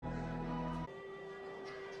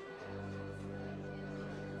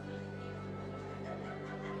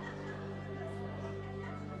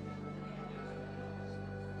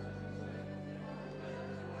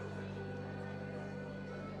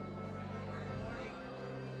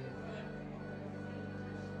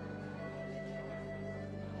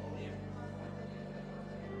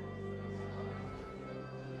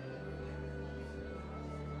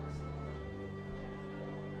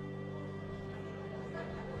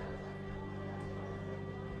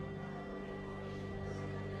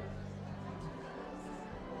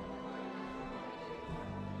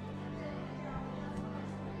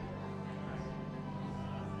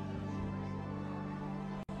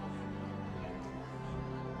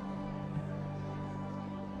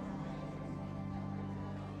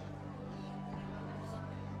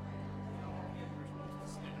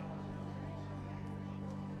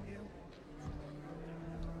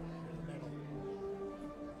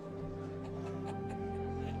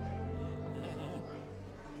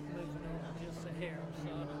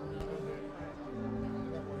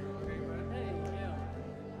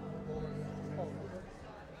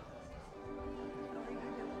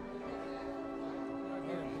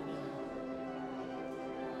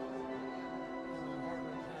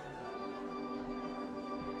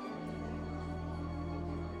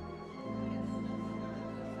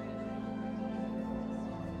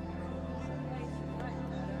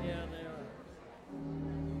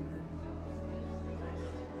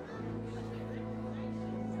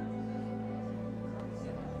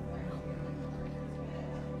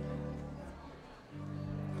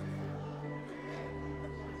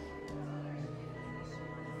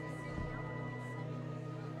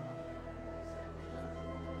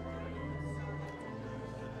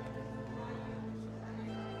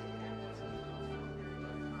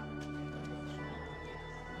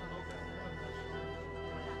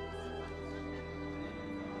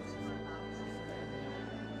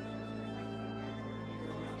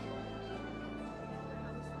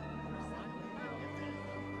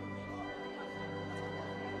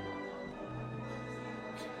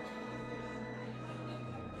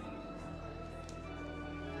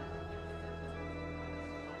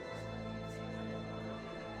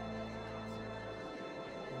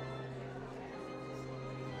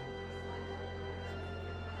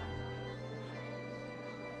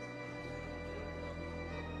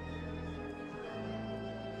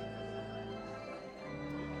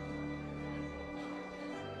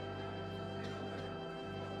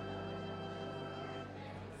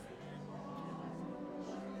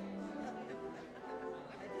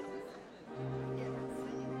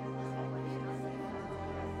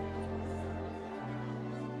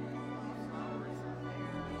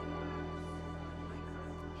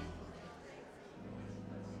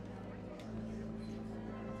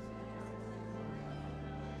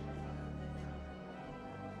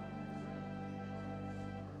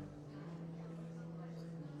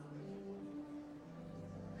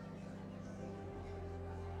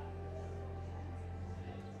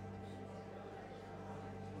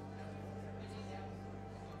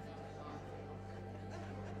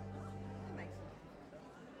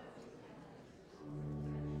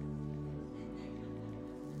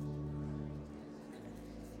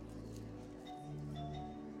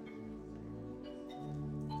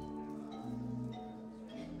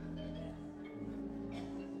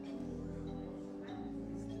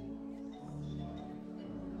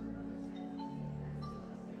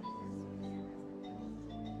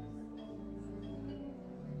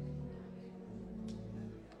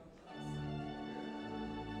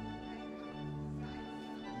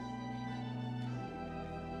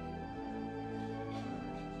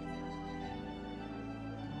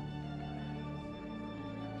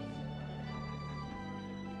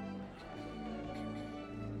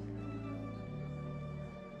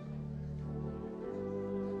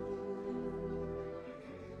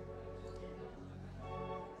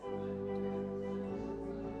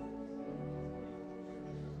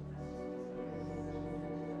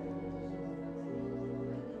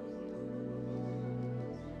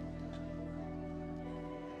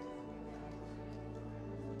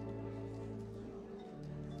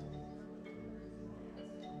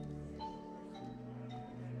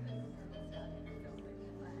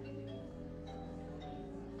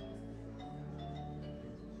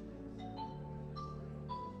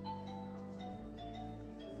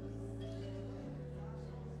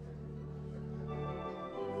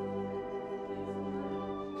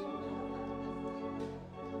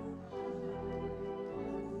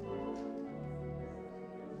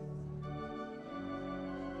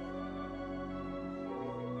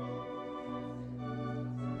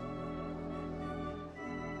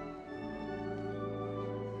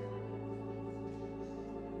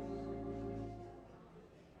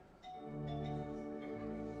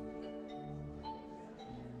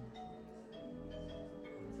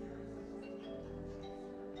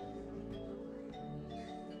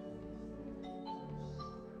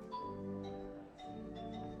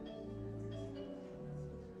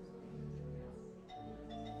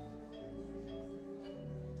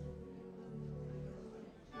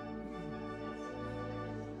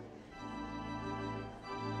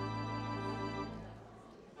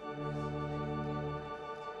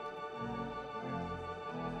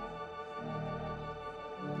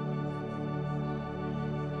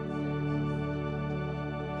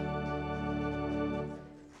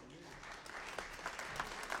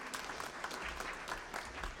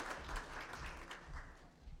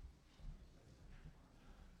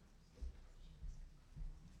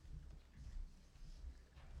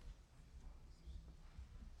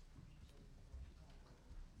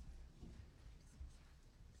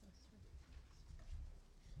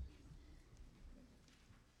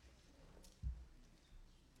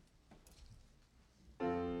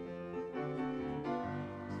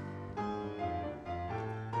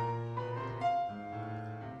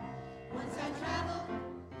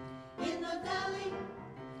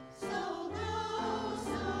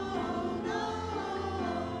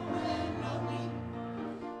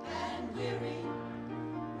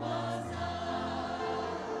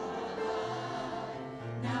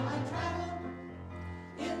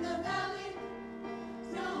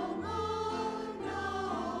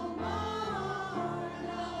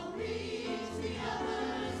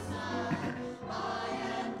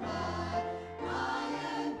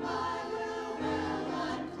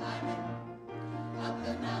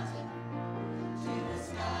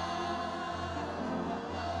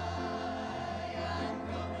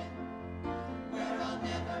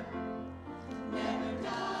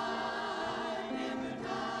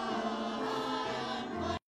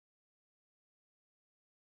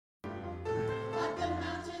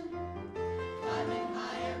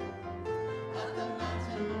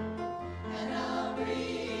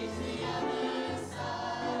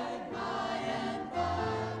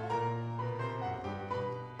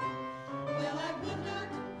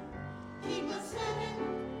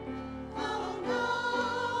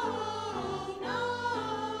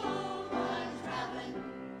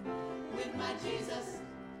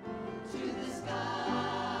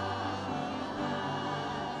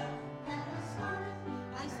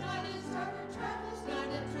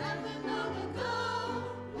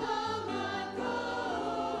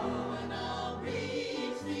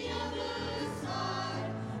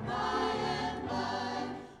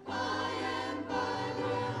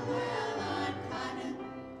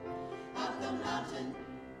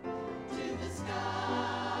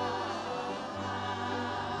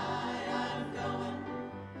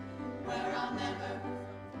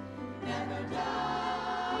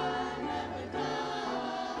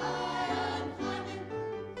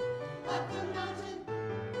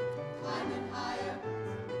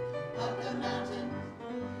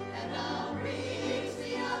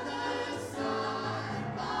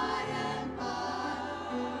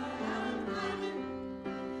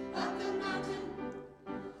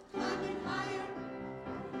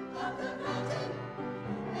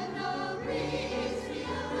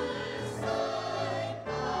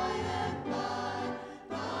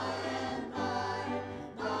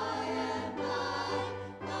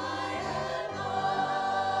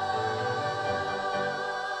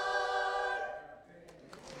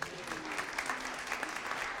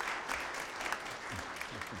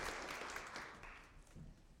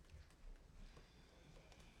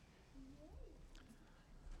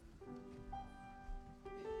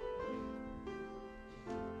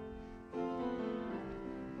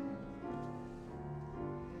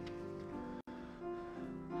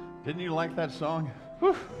Didn't you like that song?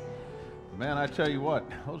 Whew. Man, I tell you what,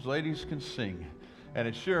 those ladies can sing. And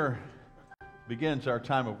it sure begins our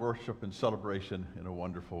time of worship and celebration in a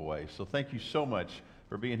wonderful way. So thank you so much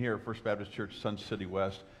for being here at First Baptist Church, Sun City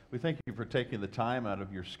West. We thank you for taking the time out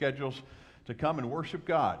of your schedules to come and worship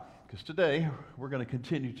God. Because today, we're going to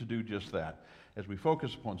continue to do just that. As we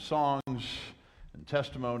focus upon songs and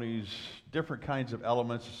testimonies, different kinds of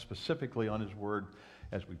elements, specifically on His Word,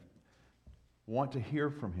 as we want to hear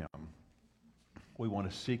from Him. We want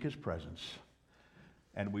to seek His presence,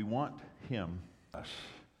 and we want Him us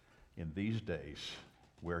in these days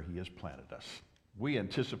where He has planted us. We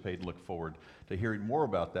anticipate and look forward to hearing more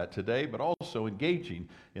about that today, but also engaging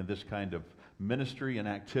in this kind of ministry and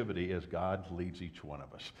activity as God leads each one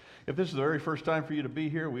of us. If this is the very first time for you to be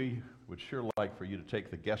here, we would sure like for you to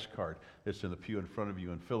take the guest card that's in the pew in front of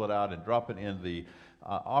you and fill it out and drop it in the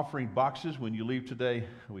offering boxes when you leave today.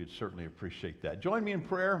 We'd certainly appreciate that. Join me in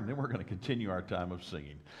prayer, and then we're going to continue our time of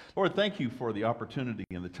singing. Lord, thank you for the opportunity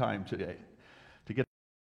and the time today to get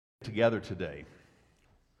together today.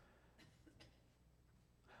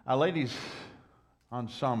 Our ladies'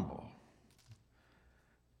 ensemble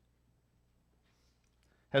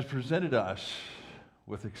has presented us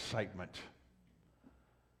with excitement,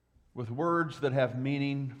 with words that have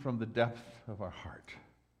meaning from the depth of our heart.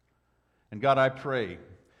 And God, I pray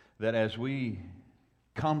that as we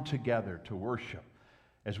come together to worship,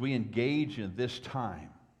 as we engage in this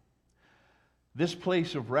time, this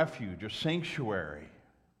place of refuge, a sanctuary,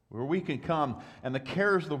 where we can come and the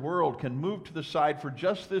cares of the world can move to the side for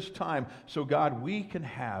just this time, so God, we can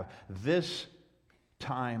have this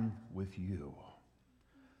time with you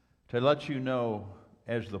to let you know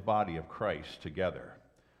as the body of Christ together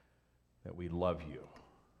that we love you.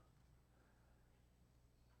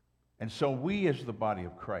 And so we as the body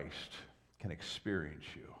of Christ can experience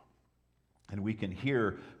you, and we can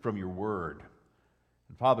hear from your word.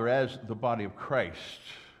 And Father, as the body of Christ,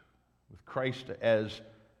 with Christ as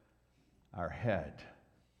our head,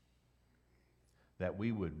 that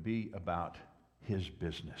we would be about His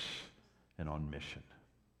business and on mission.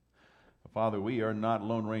 Father, we are not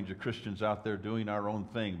Lone Ranger Christians out there doing our own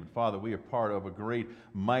thing, but Father, we are part of a great,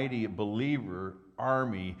 mighty believer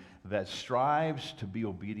army that strives to be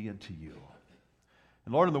obedient to you.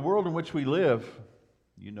 And Lord, in the world in which we live,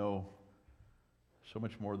 you know so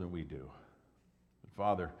much more than we do. But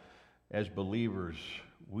Father, as believers,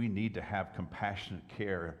 we need to have compassionate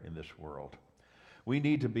care in this world. We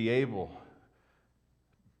need to be able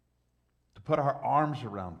to put our arms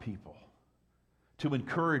around people, to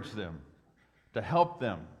encourage them, to help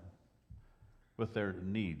them with their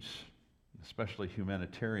needs, especially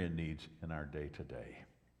humanitarian needs in our day-to-day.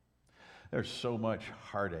 There's so much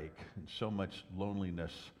heartache and so much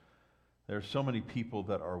loneliness. There's so many people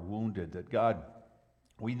that are wounded that, God,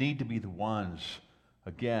 we need to be the ones,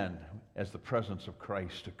 again, as the presence of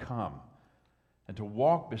Christ, to come and to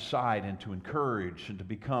walk beside and to encourage and to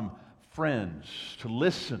become friends, to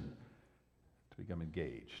listen, to become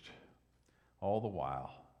engaged, all the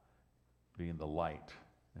while being the light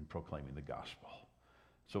and proclaiming the gospel.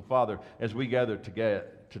 So, Father, as we gather together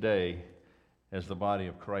today as the body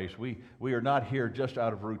of Christ, we are not here just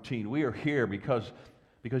out of routine. We are here because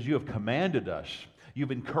you have commanded us. You've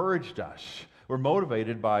encouraged us. We're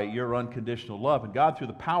motivated by your unconditional love. And God, through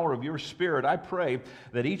the power of your Spirit, I pray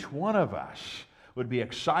that each one of us would be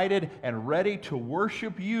excited and ready to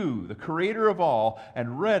worship you, the Creator of all,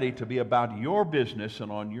 and ready to be about your business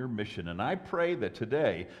and on your mission. And I pray that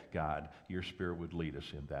today, God, your Spirit would lead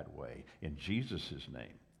us in that way. In Jesus'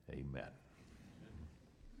 name, amen.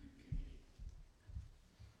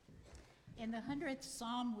 In the 100th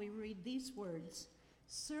Psalm, we read these words: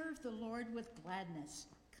 "Serve the Lord with gladness.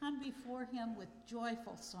 Come before Him with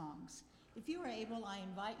joyful songs." If you are able, I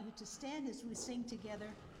invite you to stand as we sing together,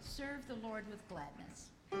 "Serve the Lord with gladness."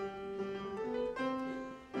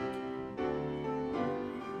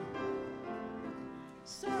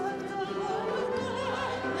 Serve the Lord with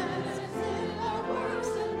gladness in our works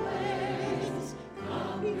and ways.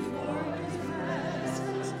 Come before His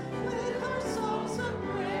presence with our songs of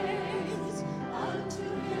praise. Unto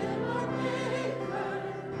Him our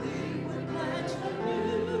Maker we would pledge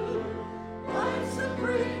anew life's a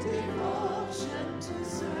great devotion to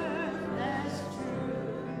serve as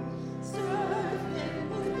true. Serve Him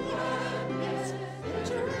with gladness.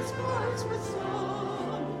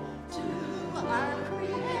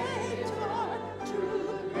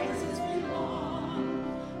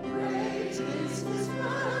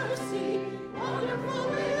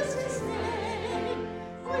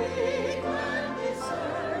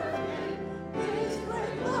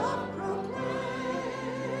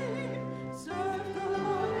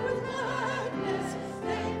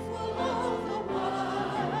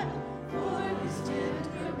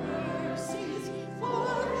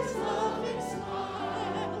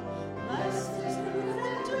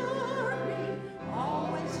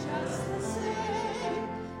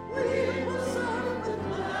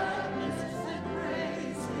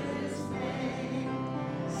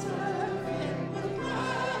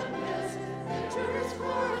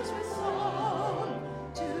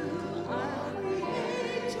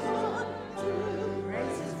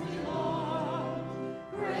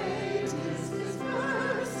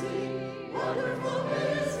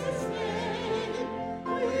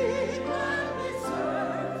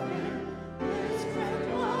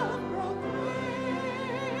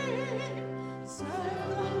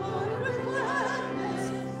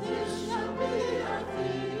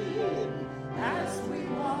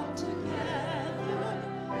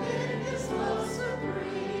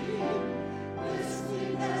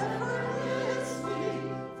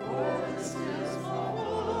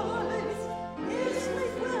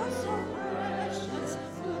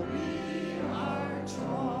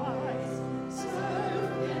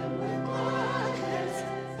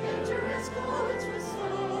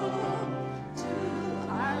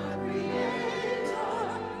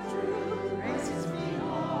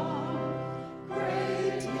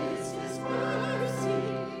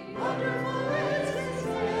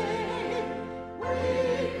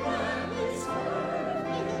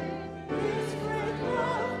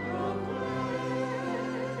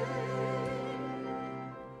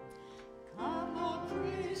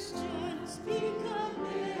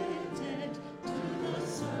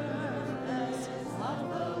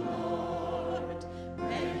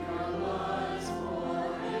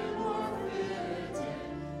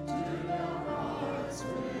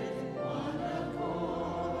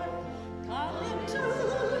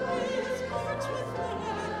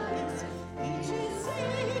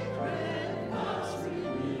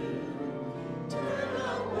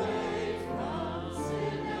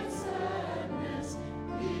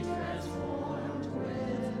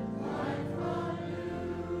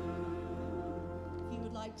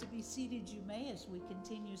 be seated, you may, as we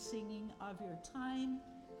continue singing Of Your Time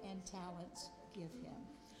and Talents Give Him.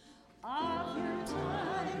 Of your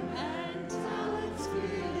time and talents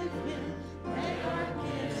give Him, they are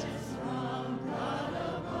gifts from God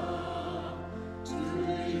above, to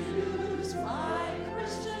be used by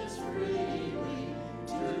Christians freely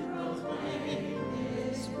to proclaim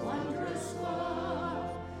His wondrous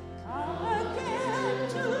love. Come again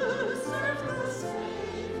to serve the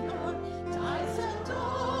Savior, tithes and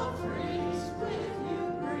offerings with you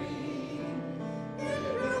bring. In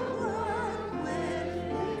your work with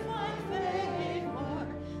me find favor,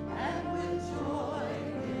 and with joy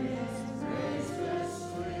His praises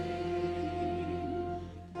sing.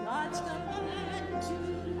 God's command to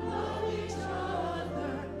love each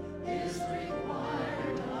other is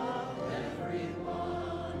required of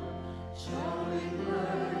everyone, showing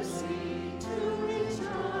mercy to each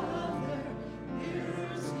other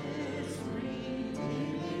mirrors His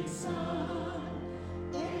redeeming Son.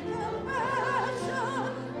 In compassion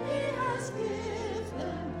He has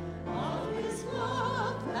given of His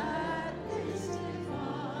love that is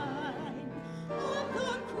divine. On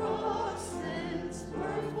the cross sins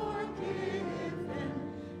were forgiven,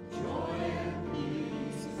 joy and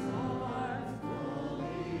peace are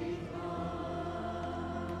fully thine.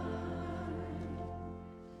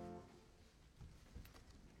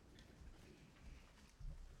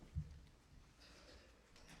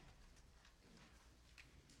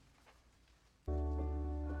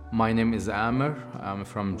 My name is Amr. I'm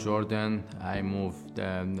from Jordan. I moved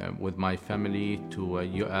with my family to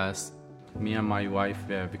U.S. Me and my wife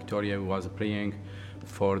Victoria was praying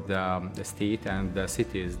for the state and the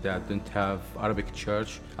cities that don't have Arabic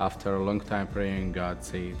church. After a long time praying, God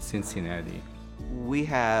said Cincinnati. We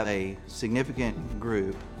have a significant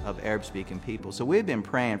group of Arab-speaking people, so we've been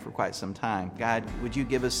praying for quite some time. God, would you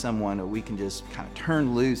give us someone that we can just kind of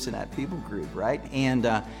turn loose in that people group, right? And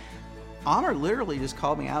Honor literally just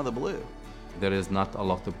called me out of the blue. There is not a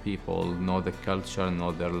lot of people know the culture,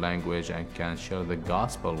 know their language, and can share the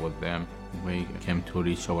gospel with them. We came to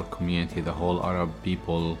reach our community, the whole Arab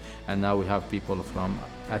people, and now we have people from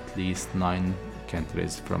at least 9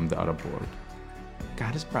 countries from the Arab world.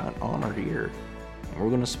 God has brought Honor here, and we're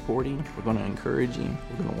going to support him, we're going to encourage him,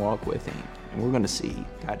 we're going to walk with him, and we're going to see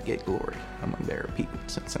God get glory among the Arab people in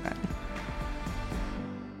Cincinnati.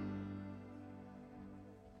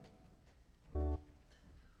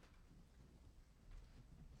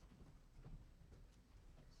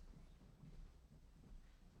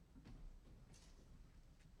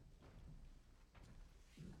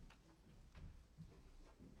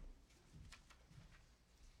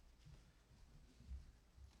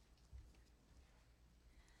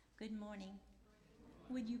 Good morning.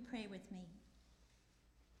 Would you pray with me?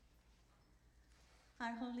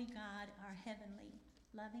 Our holy God, our heavenly,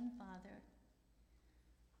 loving Father,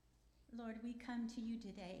 Lord, we come to you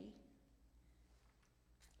today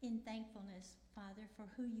in thankfulness, Father, for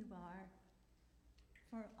who you are,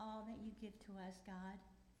 for all that you give to us, God,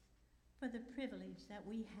 for the privilege that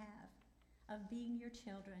we have of being your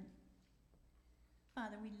children.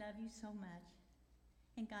 Father, we love you so much.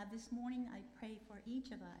 And God, this morning I pray for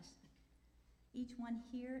each of us, each one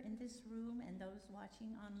here in this room and those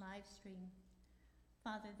watching on live stream,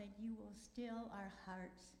 Father, that you will still our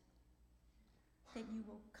hearts, that you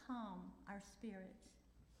will calm our spirits,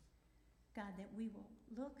 God, that we will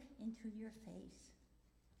look into your face,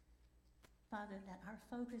 Father, that our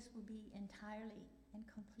focus will be entirely and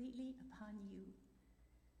completely upon you.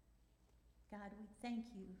 God, we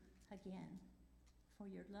thank you again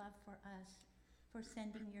for your love for us, for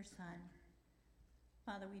sending your Son.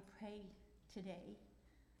 Father, we pray today.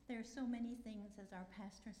 There are so many things, as our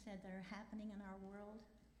pastor said, that are happening in our world.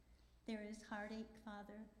 There is heartache,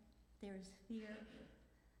 Father. There is fear.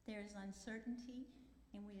 There is uncertainty.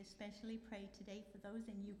 And we especially pray today for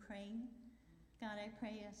those in Ukraine. God, I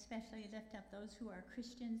pray especially lift up those who are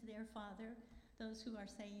Christians there, Father. Those who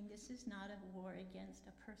are saying this is not a war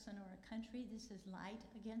against a person or a country. This is light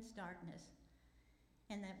against darkness.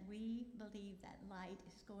 And that we believe that light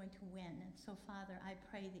is going to win. And so, Father, I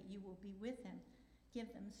pray that you will be with them.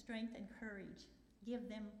 Give them strength and courage. Give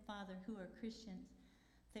them, Father, who are Christians,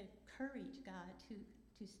 the courage, God,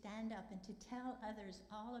 to stand up and to tell others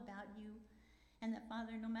all about you. And that,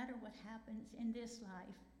 Father, no matter what happens in this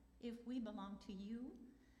life, if we belong to you,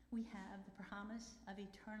 we have the promise of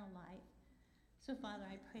eternal life. So, Father,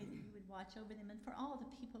 I pray that you would watch over them and for all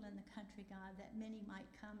the people in the country, God, that many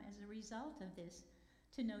might come as a result of this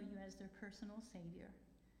to know you as their personal Savior.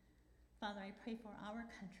 Father, I pray for our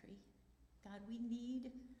country. God, we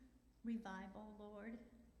need revival, Lord.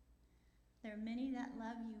 There are many that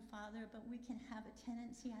love you, Father, but we can have a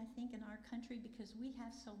tendency, I think, in our country, because we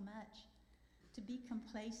have so much, to be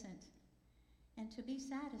complacent and to be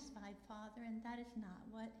satisfied, Father, and that is not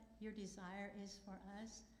what your desire is for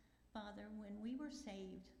us. Father, when we were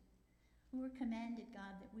saved, we were commanded,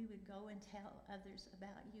 God, that we would go and tell others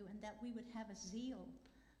about you and that we would have a zeal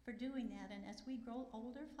for doing that. And as we grow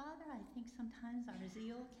older, Father, I think sometimes our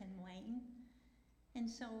zeal can wane. And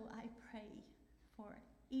so I pray for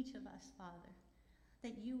each of us, Father,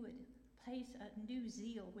 that you would place a new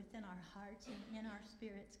zeal within our hearts and in our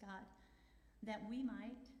spirits, God, that we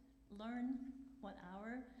might learn what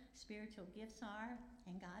our spiritual gifts are,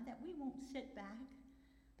 and God, that we won't sit back,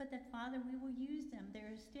 but that, Father, we will use them. There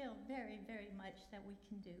is still very, very much that we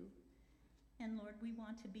can do. And Lord, we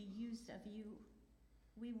want to be used of you.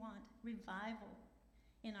 We want revival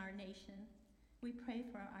in our nation. We pray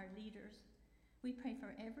for our leaders. We pray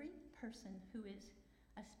for every person who is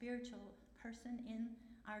a spiritual person in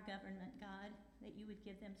our government, God, that you would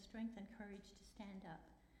give them strength and courage to stand up.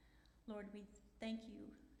 Lord, we thank you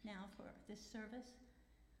now for this service.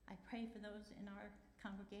 I pray for those in our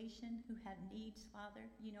congregation who have needs, Father.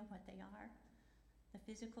 You know what they are. The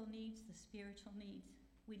physical needs, the spiritual needs.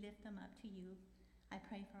 We lift them up to you. I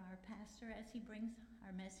pray for our pastor as he brings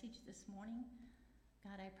our message this morning.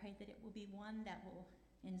 God, I pray that it will be one that will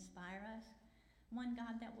inspire us, one,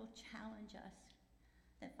 God, that will challenge us,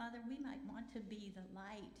 that, Father, we might want to be the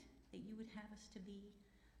light that you would have us to be,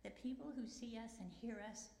 that people who see us and hear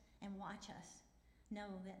us and watch us know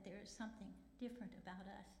that there is something different about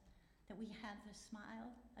us, that we have the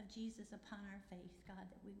smile of Jesus upon our face, God,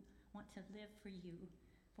 that we want to live for you.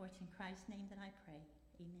 For it's in Christ's name that I pray.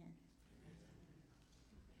 Amen.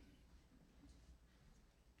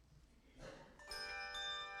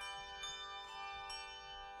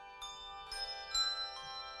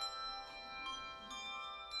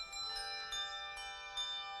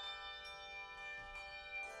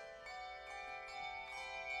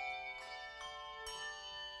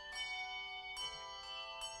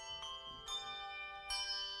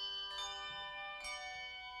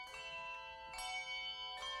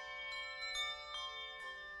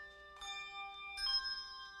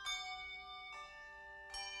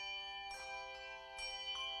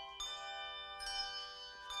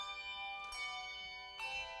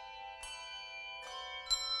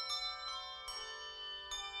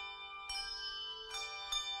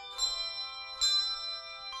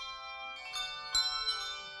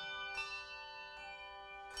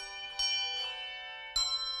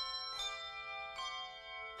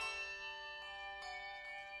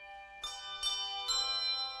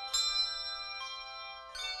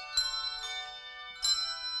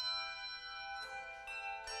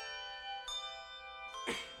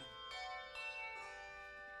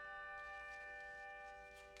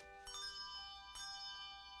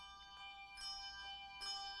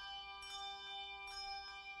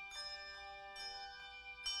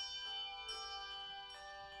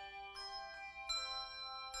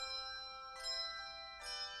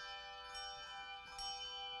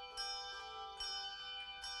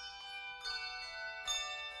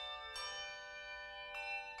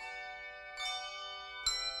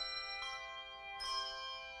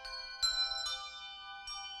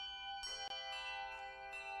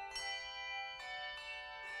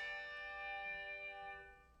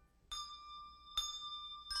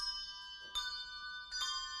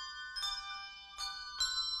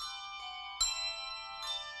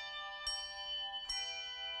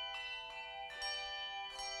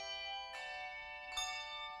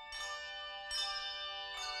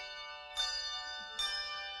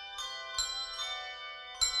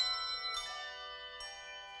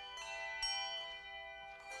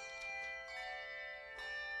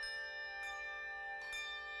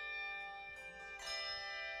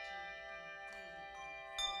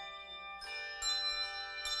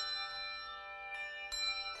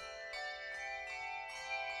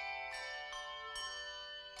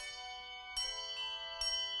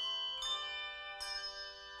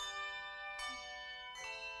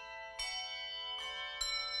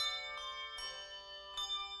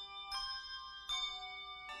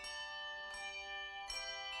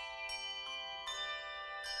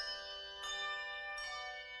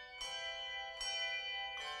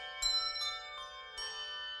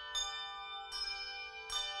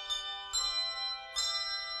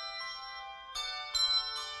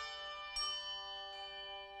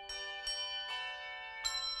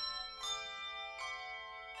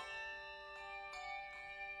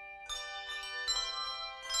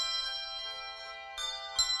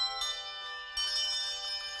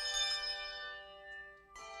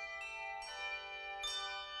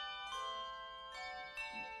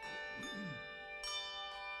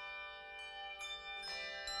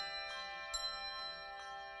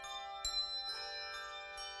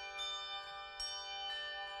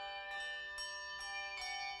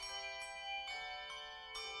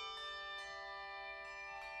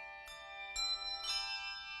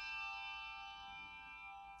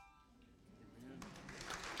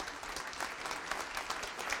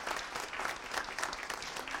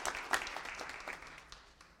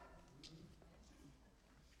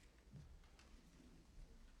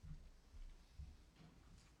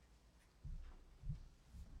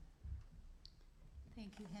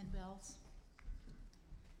 Thank you, handbells.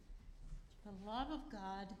 The love of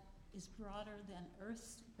God is broader than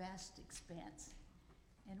earth's vast expanse,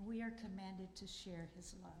 and we are commanded to share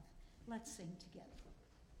his love. Let's sing together.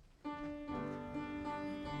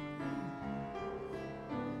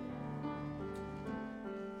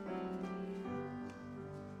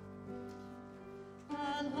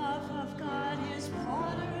 The love of God is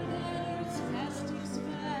broader than earth's vast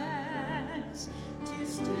expanse.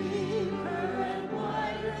 'Tis deeper and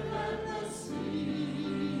wider than the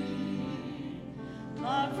sea.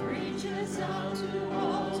 Love reaches out to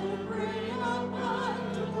all to bring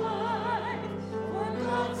abundant life. For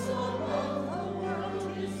God so loved the world,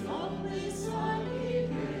 his only Son he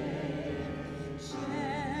gave.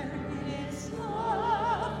 Share his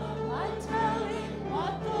love by telling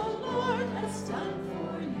what the Lord has done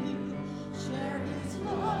for you. Share his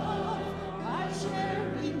love by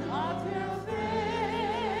sharing of your faith.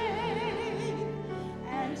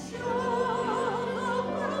 And show the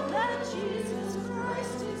world that Jesus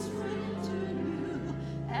Christ is real to you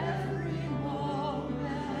every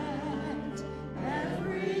moment,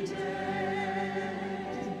 every day.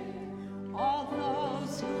 All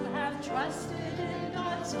those who have trusted in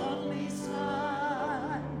God's only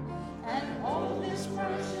Son and hold this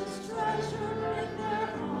precious treasure in their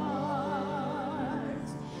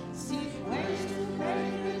hearts, seek ways to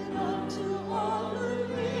make it known to all who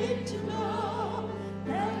need to know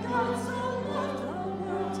that God so loved the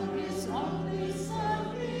world, his only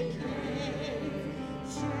Son he gave.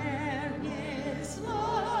 Share his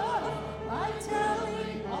love by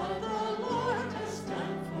telling what the Lord has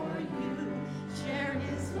done for you. Share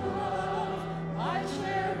his love by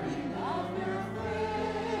sharing of your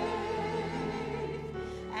faith.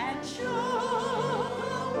 And show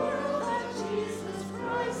the world that Jesus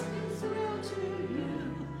Christ is real to you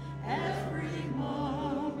every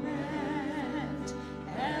moment,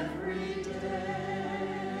 every day.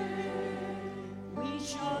 We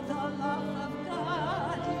show the love of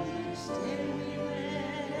God each day we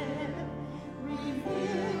live.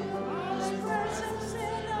 Reveal God's presence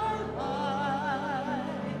in our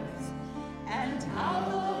lives, and how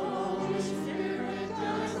the Holy Spirit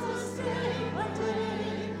guides us day by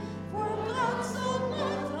day. For God so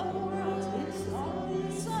loved the world, his only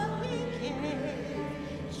Son he gave.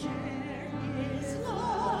 Share his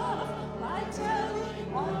love by telling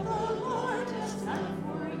what the Lord has done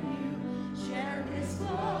for you. Share his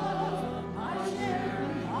love by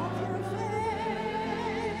sharing of your faith.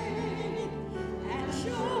 And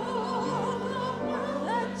show the world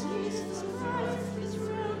that Jesus Christ is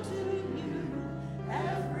real to you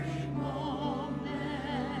every moment,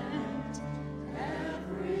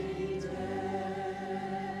 every day.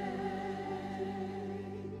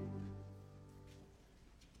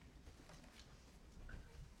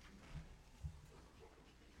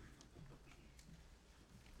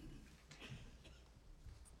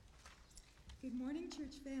 Good morning,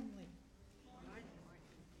 church family.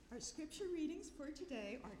 Our scripture readings for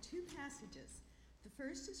today are two passages. The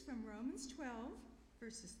first is from Romans 12,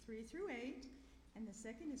 verses 3 through 8, and the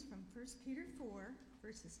second is from 1 Peter 4,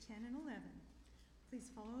 verses 10 and 11.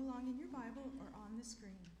 Please follow along in your Bible or on the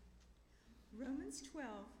screen. Romans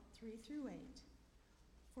 12, 3 through 8.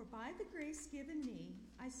 For by the grace given me,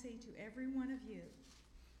 I say to every one of you,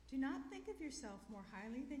 do not think of yourself more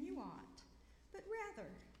highly than you ought, but rather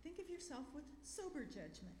think of yourself with sober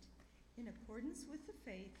judgment, in accordance with the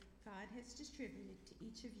faith God has distributed to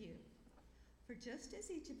each of you. For just as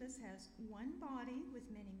each of us has one body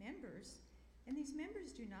with many members, and these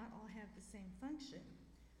members do not all have the same function,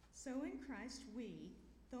 so in Christ we,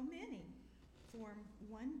 though many, form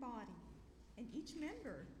one body, and each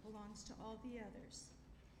member belongs to all the others.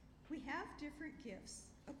 We have different gifts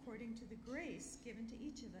according to the grace given to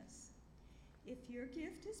each of us. If your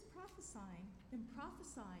gift is prophesying, then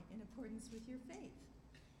prophesy in accordance with your faith.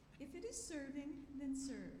 If it is serving, then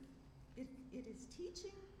serve. If it is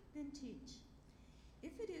teaching, then teach.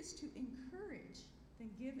 If it is to encourage,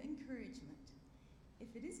 then give encouragement.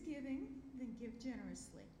 If it is giving, then give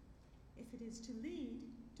generously. If it is to lead,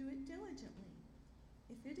 do it diligently.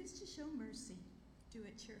 If it is to show mercy, do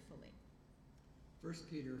it cheerfully. 1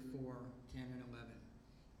 Peter 4, 10 and 11.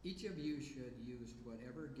 Each of you should use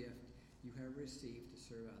whatever gift you have received to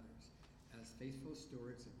serve others, as faithful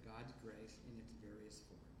stewards of God's grace in its various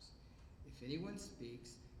forms. If anyone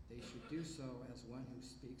speaks, they should do so as one who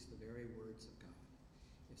speaks the very words of God.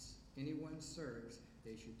 If anyone serves,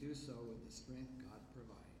 they should do so with the strength God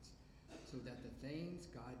provides, so that the things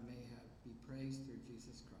God may have be praised through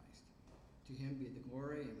Jesus Christ. To him be the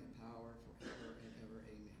glory and the power forever and ever.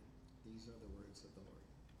 Amen. These are the words of the Lord.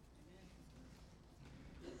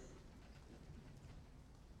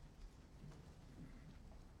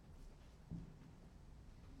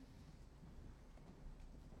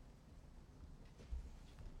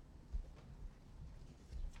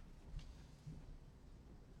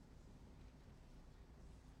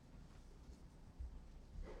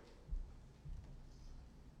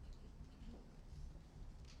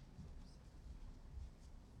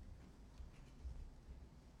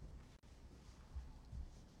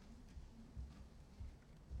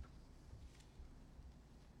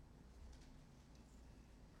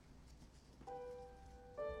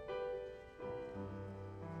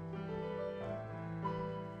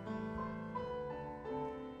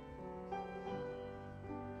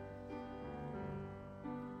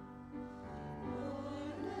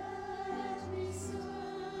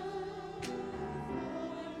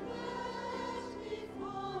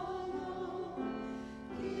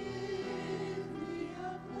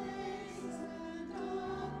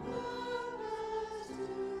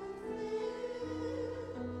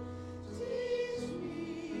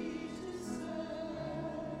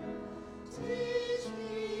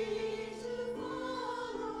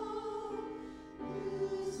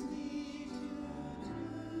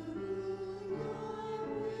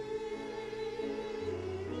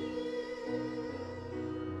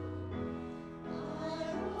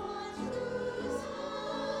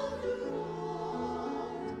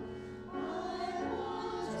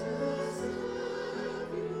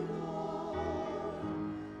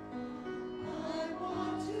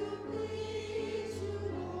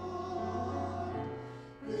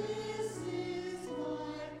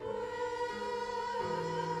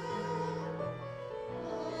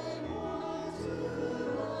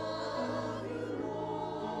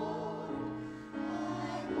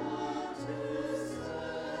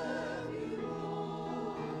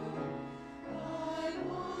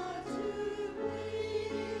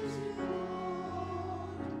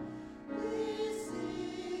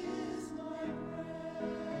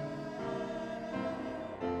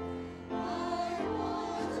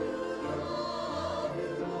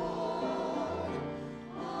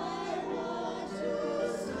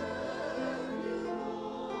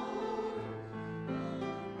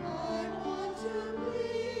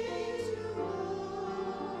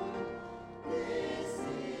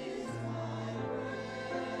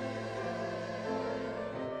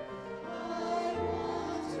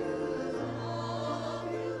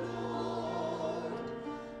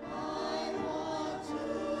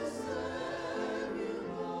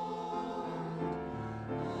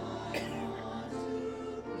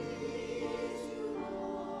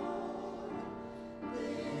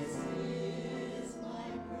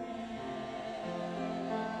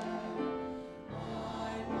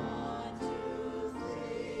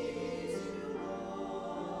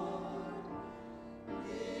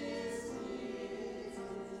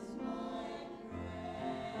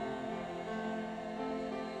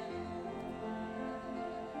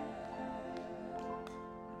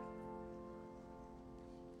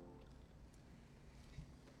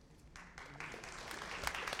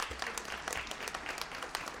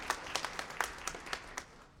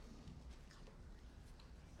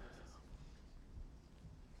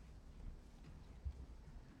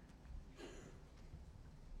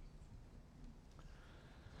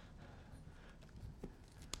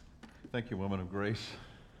 Thank you, woman of grace.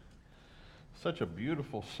 Such a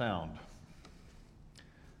beautiful sound.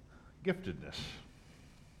 Giftedness.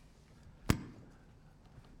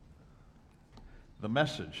 The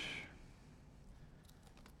message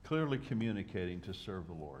clearly communicating to serve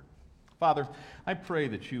the Lord. Father, I pray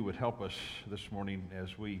that you would help us this morning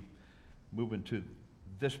as we move into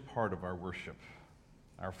this part of our worship.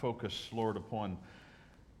 Our focus, Lord, upon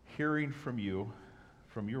hearing from you,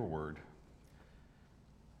 from your word,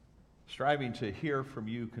 striving to hear from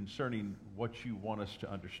you concerning what you want us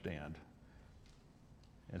to understand,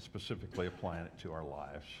 and specifically applying it to our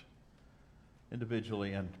lives,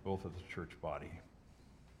 individually and both of the church body.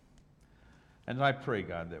 And I pray,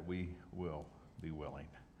 God, that we will be willing.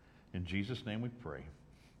 In Jesus' name we pray.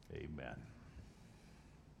 Amen.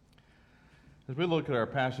 As we look at our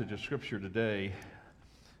passage of Scripture today,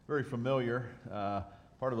 very familiar.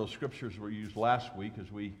 Part of those scriptures were used last week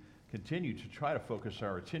as we continue to try to focus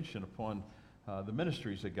our attention upon the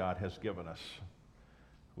ministries that God has given us.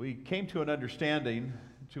 We came to an understanding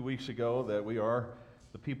 2 weeks ago that we are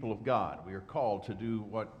the people of God. We are called to do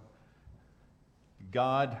what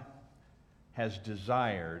God has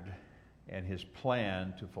desired and his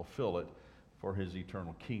plan to fulfill it for his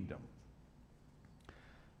eternal kingdom.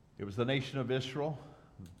 It was the nation of Israel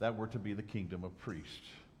that were to be the kingdom of priests.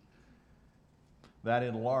 That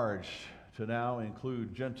enlarged to now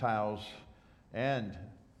include Gentiles and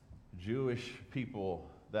Jewish people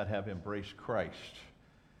that have embraced Christ,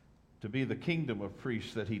 to be the kingdom of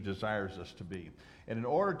priests that he desires us to be. And in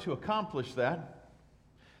order to accomplish that,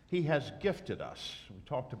 he has gifted us. We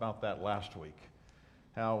talked about that last week,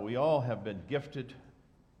 how we all have been gifted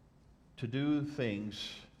to do things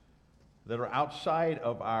that are outside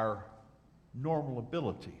of our normal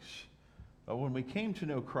abilities. But when we came to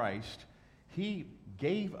know Christ, he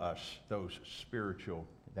gave us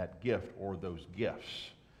that gift or those gifts.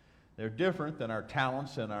 They're different than our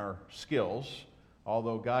talents and our skills,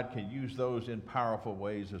 although God can use those in powerful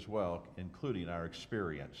ways as well, including our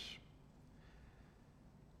experience.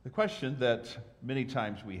 The question that many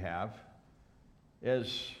times we have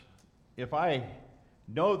is, if I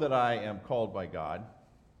know that I am called by God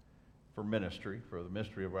for ministry, for the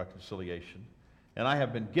ministry of reconciliation, and I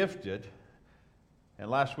have been gifted, and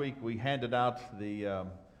last week we handed out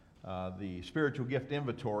the spiritual gift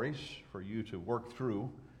inventories for you to work through.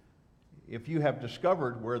 If you have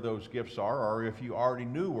discovered where those gifts are, or if you already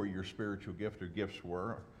knew where your spiritual gift or gifts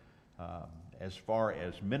were, as far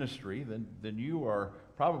as ministry, then you are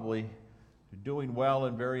probably doing well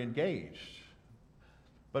and very engaged.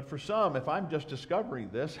 But for some, if I'm just discovering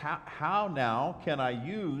this, how now can I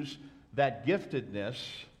use that giftedness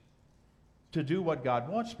to do what God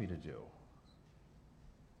wants me to do?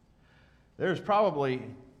 There's probably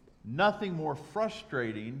nothing more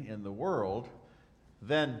frustrating in the world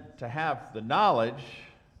than to have the knowledge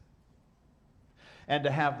and to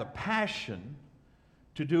have the passion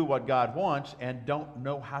to do what God wants and don't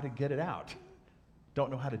know how to get it out, don't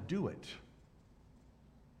know how to do it.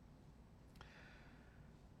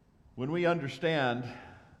 When we understand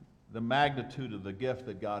the magnitude of the gift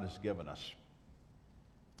that God has given us,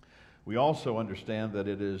 we also understand that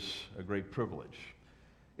it is a great privilege.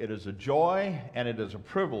 It is a joy and it is a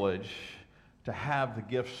privilege to have the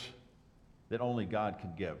gifts that only God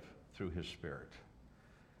can give through his Spirit.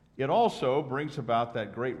 It also brings about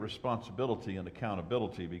that great responsibility and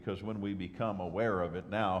accountability, because when we become aware of it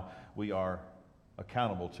now, we are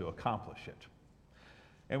accountable to accomplish it.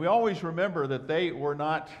 And we always remember that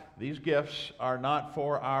these gifts are not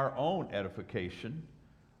for our own edification,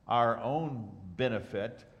 our own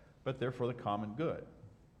benefit, but they're for the common good.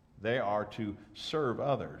 They are to serve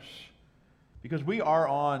others. Because we are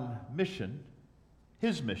on mission,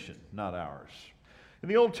 his mission, not ours. In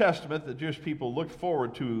the Old Testament, the Jewish people looked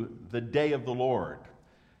forward to the day of the Lord.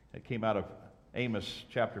 It came out of Amos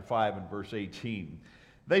chapter 5 and verse 18.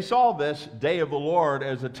 They saw this day of the Lord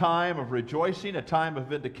as a time of rejoicing, a time of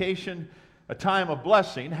vindication, a time of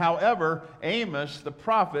blessing. However, Amos, the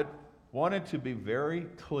prophet, wanted to be very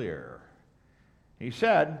clear. He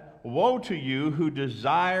said, "Woe to you who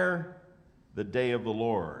desire the day of the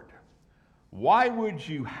Lord. Why would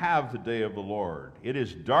you have the day of the Lord? It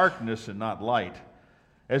is darkness and not light,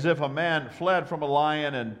 as if a man fled from a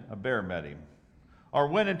lion and a bear met him, or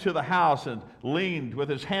went into the house and leaned with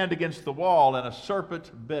his hand against the wall and a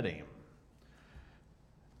serpent bit him."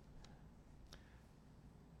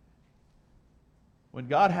 When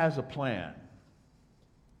God has a plan,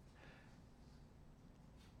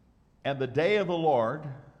 and the day of the Lord,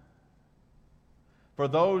 for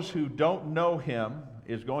those who don't know him,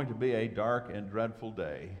 is going to be a dark and dreadful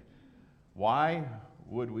day, why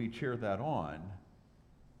would we cheer that on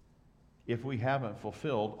if we haven't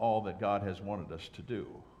fulfilled all that God has wanted us to do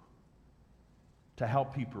to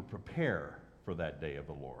help people prepare for that day of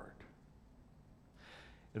the Lord.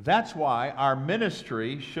 That's why our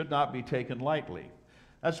ministry should not be taken lightly.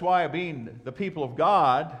 That's why being the people of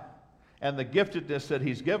God and the giftedness that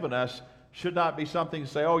He's given us should not be something to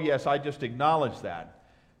say, oh yes, I just acknowledge that.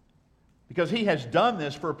 Because He has done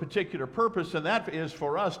this for a particular purpose, and that is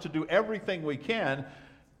for us to do everything we can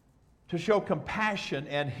to show compassion,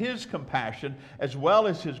 and His compassion as well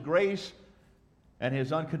as His grace and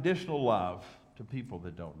His unconditional love to people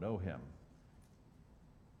that don't know Him.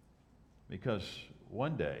 Because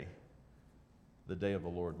one day, the day of the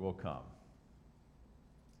Lord will come.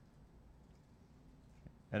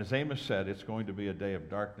 And as Amos said, it's going to be a day of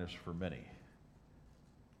darkness for many.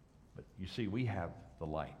 But you see, we have the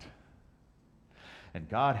light. And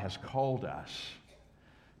God has called us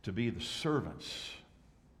to be the servants,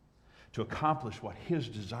 to accomplish what His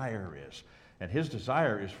desire is. And His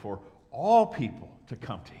desire is for all people to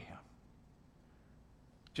come to Him.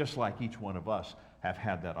 Just like each one of us have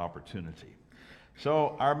had that opportunity.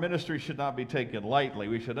 So our ministry should not be taken lightly.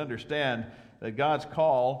 We should understand that God's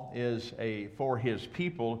call is for His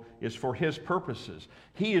people, is for His purposes.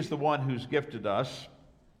 He is the one who's gifted us,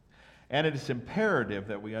 and it is imperative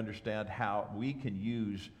that we understand how we can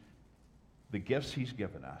use the gifts He's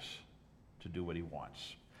given us to do what He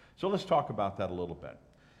wants. So let's talk about that a little bit.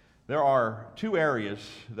 There are two areas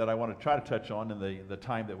that I want to try to touch on in the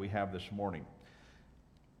time that we have this morning.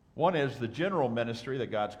 One is the general ministry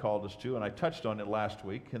that God's called us to, and I touched on it last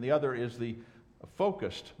week, and the other is the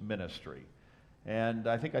focused ministry. And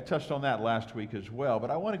I think I touched on that last week as well,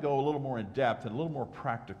 but I want to go a little more in depth and a little more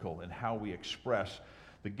practical in how we express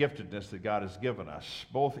the giftedness that God has given us,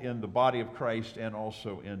 both in the body of Christ and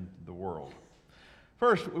also in the world.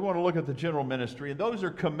 First, we want to look at the general ministry, and those are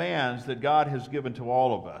commands that God has given to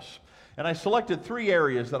all of us. And I selected three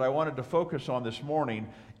areas that I wanted to focus on this morning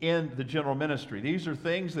in the general ministry. These are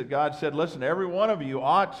things that God said, listen, every one of you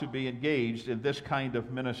ought to be engaged in this kind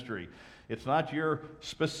of ministry. It's not your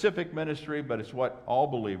specific ministry, but it's what all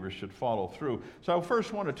believers should follow through. So I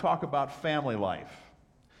first want to talk about family life.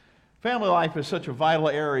 Family life is such a vital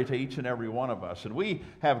area to each and every one of us, and we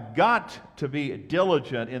have got to be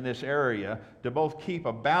diligent in this area to both keep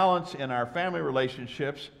a balance in our family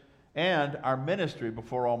relationships and our ministry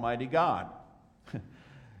before Almighty God.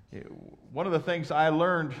 One of the things I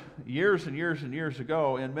learned years and years and years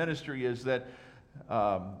ago in ministry is that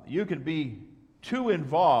you can be too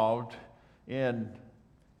involved in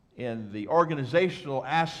the organizational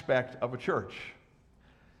aspect of a church.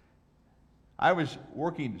 I was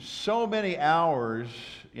working so many hours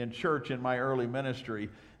in church in my early ministry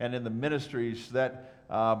and in the ministries that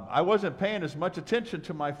I wasn't paying as much attention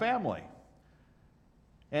to my family.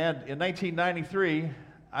 And in 1993,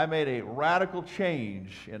 I made a radical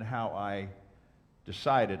change in how I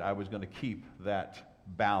decided I was going to keep that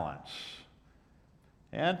balance.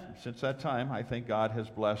 And since that time, I think God has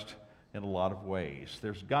blessed in a lot of ways.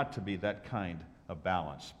 There's got to be that kind of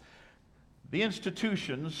balance. The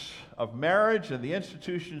institutions of marriage and the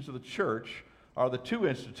institutions of the church are the two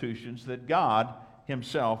institutions that God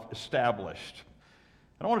Himself established.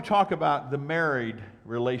 And I want to talk about the married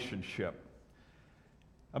relationship.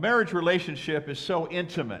 A marriage relationship is so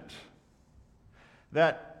intimate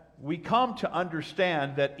that we come to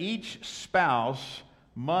understand that each spouse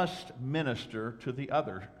must minister to the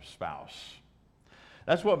other spouse.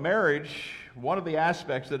 That's what marriage, one of the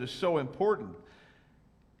aspects that is so important.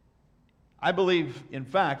 I believe, in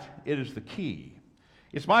fact, it is the key.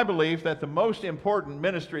 It's my belief that the most important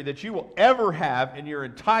ministry that you will ever have in your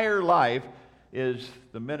entire life is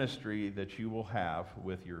the ministry that you will have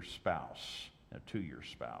with your spouse. To your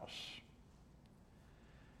spouse.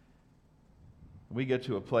 We get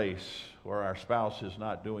to a place where our spouse is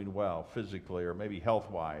not doing well physically or maybe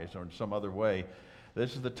health-wise or in some other way.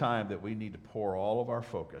 This is the time that we need to pour all of our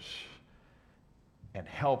focus and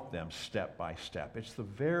help them step by step. It's the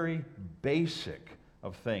very basic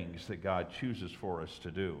of things that God chooses for us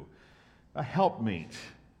to do. A helpmeet,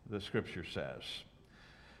 the Scripture says.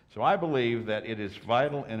 So I believe that it is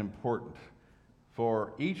vital and important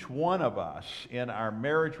for each one of us in our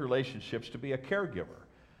marriage relationships to be a caregiver.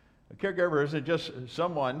 A caregiver isn't just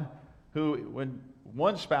someone who, when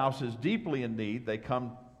one spouse is deeply in need, they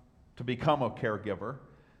come to become a caregiver.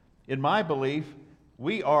 In my belief,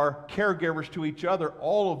 we are caregivers to each other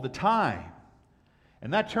all of the time.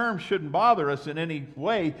 And that term shouldn't bother us in any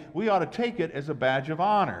way. We ought to take it as a badge of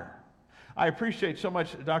honor. I appreciate so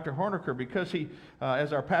much Dr. Horniker because he,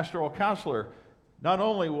 as our pastoral counselor, not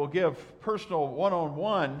only will give personal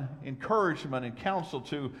one-on-one encouragement and counsel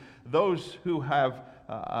to those who have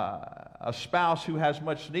a spouse who has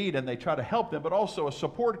much need and they try to help them, but also a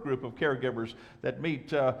support group of caregivers that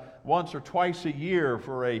meet once or twice a year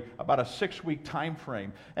for about a 6-week time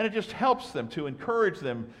frame. And it just helps them to encourage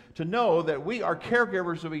them to know that we are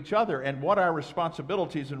caregivers of each other and what our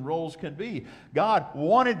responsibilities and roles can be. God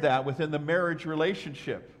wanted that within the marriage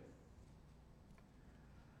relationship.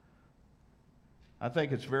 I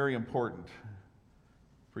think it's very important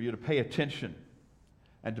for you to pay attention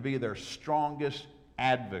and to be their strongest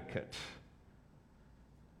advocate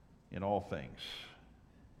in all things.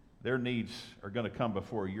 Their needs are going to come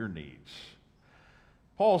before your needs.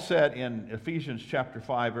 Paul said in Ephesians chapter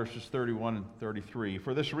 5, verses 31 and 33,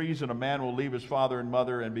 "For this reason a man will leave his father and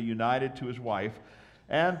mother and be united to his wife,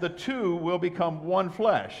 and the two will become one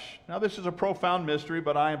flesh." Now this is a profound mystery,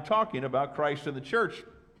 but I am talking about Christ and the church.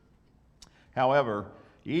 However,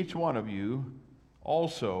 each one of you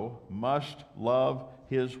also must love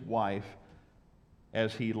his wife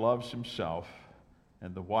as he loves himself,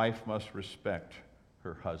 and the wife must respect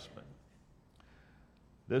her husband.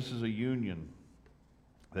 This is a union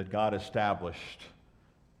that God established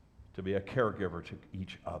to be a caregiver to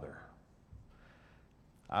each other.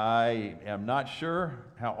 I am not sure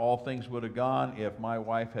how all things would have gone if my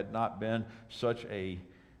wife had not been such a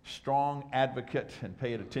strong advocate and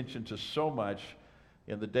paid attention to so much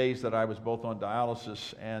in the days that I was both on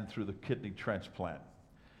dialysis and through the kidney transplant.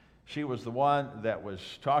 She was the one that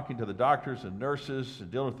was talking to the doctors and nurses and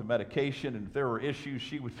dealing with the medication, and if there were issues,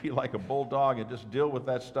 she would be like a bulldog and just deal with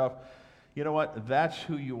that stuff. You know what? That's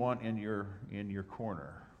who you want in your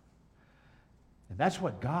corner. And that's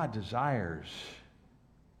what God desires,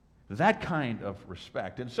 that kind of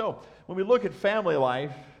respect. And so when we look at family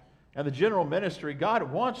life and the general ministry, God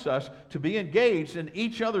wants us to be engaged in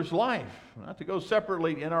each other's life, not to go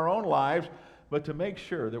separately in our own lives, but to make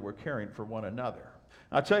sure that we're caring for one another.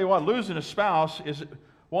 I'll tell you what, losing a spouse is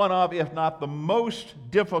one of, if not the most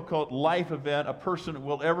difficult life event a person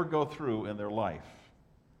will ever go through in their life.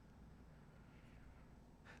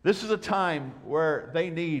 This is a time where they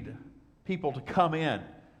need people to come in,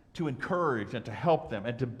 to encourage and to help them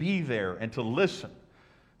and to be there and to listen.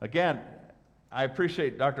 Again, I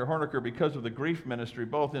appreciate Dr. Horniker because of the grief ministry,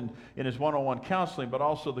 both in his one-on-one counseling, but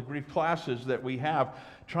also the grief classes that we have,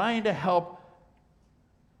 trying to help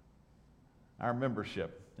our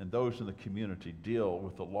membership and those in the community deal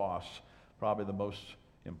with the loss, probably the most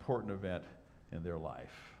important event in their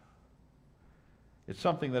life. It's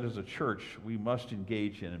something that as a church we must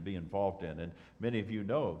engage in and be involved in. And many of you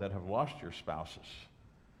know that have lost your spouses,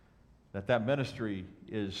 that ministry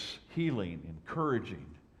is healing, encouraging.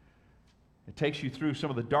 It takes you through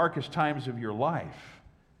some of the darkest times of your life.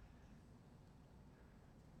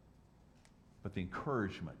 But the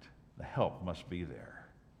encouragement, the help must be there.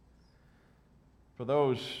 For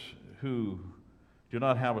those who do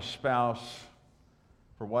not have a spouse,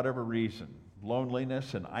 for whatever reason,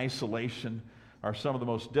 loneliness and isolation are some of the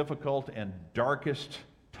most difficult and darkest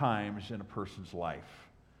times in a person's life.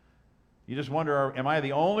 You just wonder, am I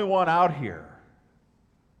the only one out here?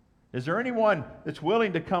 Is there anyone that's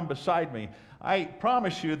willing to come beside me? I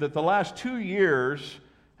promise you that the last 2 years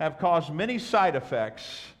have caused many side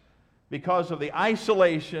effects because of the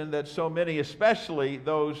isolation that so many, especially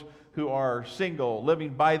those who are single,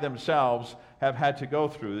 living by themselves, have had to go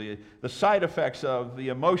through. The side effects of the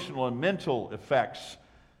emotional and mental effects,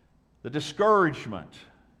 the discouragement,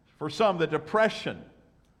 for some, the depression.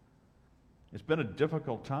 It's been a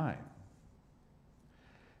difficult time.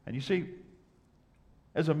 And you see,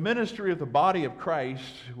 as a ministry of the body of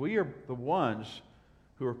Christ, we are the ones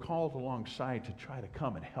who are called alongside to try to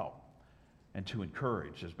come and help and to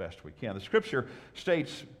encourage as best we can. The Scripture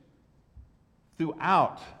states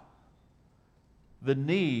throughout the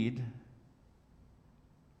need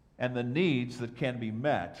and the needs that can be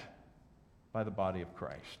met by the body of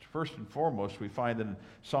Christ. First and foremost, we find in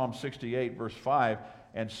Psalm 68, verse 5,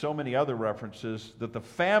 and so many other references, that the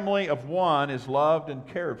family of one is loved and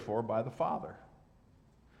cared for by the Father.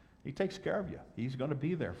 He takes care of you. He's going to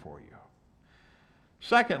be there for you.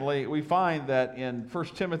 Secondly, we find that in 1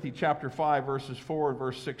 Timothy chapter 5, verses 4 and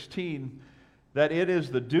verse 16, that it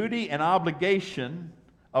is the duty and obligation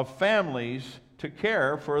of families to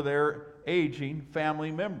care for their aging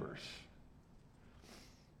family members.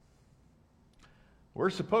 We're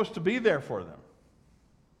supposed to be there for them.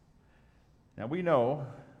 Now we know,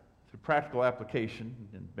 through practical application,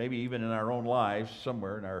 and maybe even in our own lives,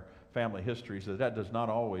 somewhere in our family histories, that does not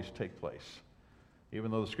always take place. Even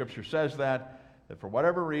though the Scripture says that for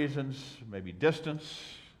whatever reasons, maybe distance,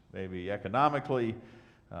 maybe economically,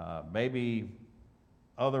 maybe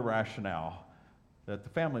other rationale that the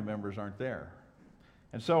family members aren't there.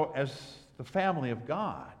 And so as the family of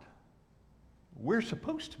God, we're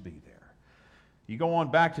supposed to be there. You go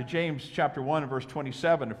on back to James chapter 1 and verse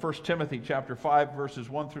 27, to 1 Timothy chapter 5 verses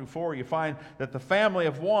 1 through 4, you find that the family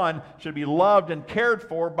of one should be loved and cared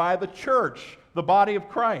for by the church, the body of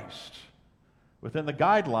Christ, within the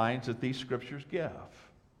guidelines that these scriptures give.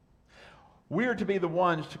 We're to be the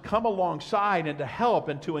ones to come alongside and to help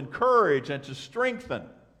and to encourage and to strengthen.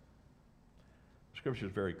 Scripture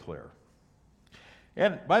is very clear.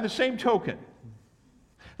 And by the same token,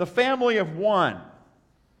 the family of one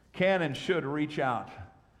can and should reach out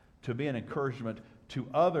to be an encouragement to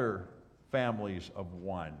other families of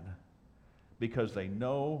one because they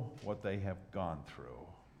know what they have gone through,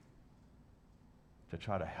 to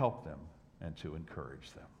try to help them and to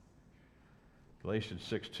encourage them. Galatians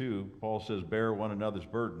 6:2, Paul says, bear one another's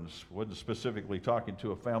burdens. Wasn't specifically talking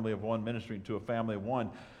to a family of one, ministering to a family of one,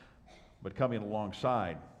 but coming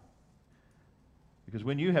alongside. Because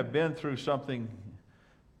when you have been through something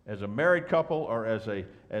as a married couple or as a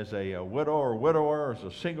widow or widower or as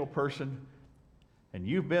a single person, and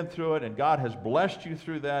you've been through it and God has blessed you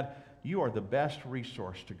through that, you are the best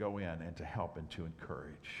resource to go in and to help and to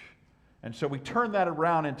encourage. And so we turn that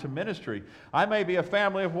around into ministry. I may be a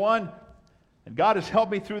family of one, and God has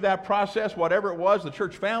helped me through that process, whatever it was. The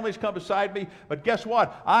church family's come beside me. But guess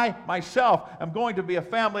what? I, myself, am going to be a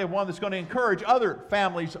family of one that's going to encourage other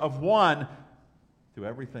families of one through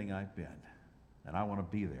everything I've been. And I want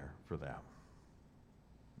to be there for them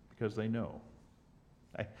because they know.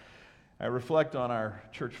 I reflect on our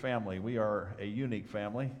church family. We are a unique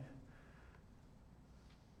family.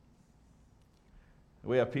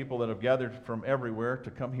 We have people that have gathered from everywhere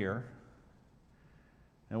to come here.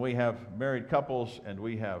 And we have married couples, and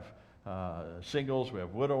we have singles, we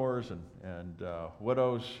have widowers and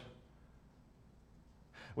widows.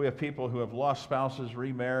 We have people who have lost spouses,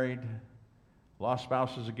 remarried, lost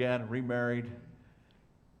spouses again, remarried.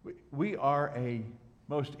 We are a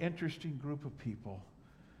most interesting group of people,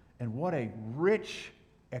 and what a rich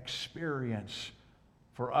experience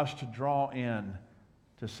for us to draw in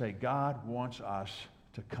to say, God wants us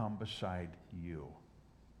to come beside you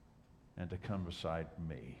and to come beside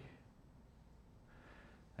me.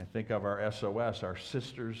 I think of our SOS, our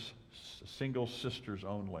sisters, single sisters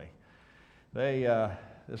only.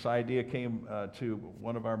 This idea came to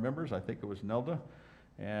one of our members, I think it was Nelda,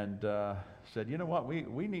 and said, you know what,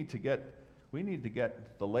 we need to get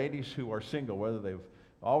the ladies who are single, whether they've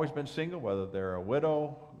always been single, whether they're a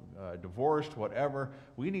widow, divorced, whatever,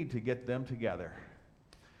 we need to get them together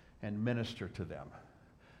and minister to them.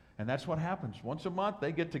 And that's what happens. Once a month,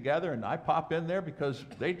 they get together, and I pop in there because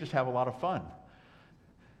they just have a lot of fun.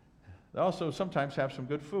 They also sometimes have some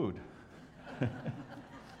good food.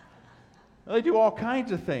 They do all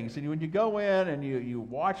kinds of things. And when you go in and you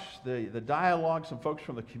watch the dialogue, some folks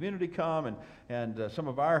from the community come, and some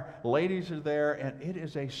of our ladies are there, and it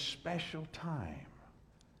is a special time.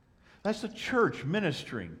 That's the church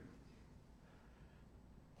ministering.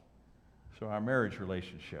 So our marriage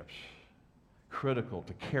relationships, critical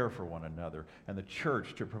to care for one another, and the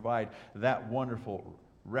church to provide that wonderful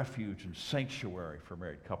refuge and sanctuary for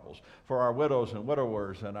married couples. For our widows and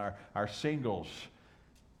widowers and our singles,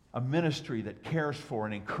 a ministry that cares for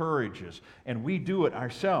and encourages, and we do it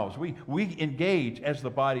ourselves. We engage as the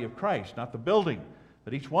body of Christ, not the building,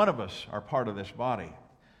 but each one of us are part of this body.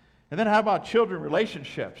 And then how about children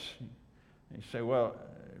relationships? And you say, well,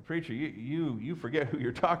 preacher, you forget who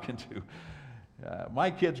you're talking to. My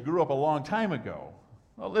kids grew up a long time ago.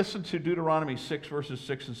 Well, listen to Deuteronomy 6, verses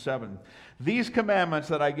 6 and 7. These commandments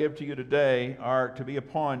that I give to you today are to be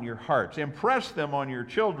upon your hearts. Impress them on your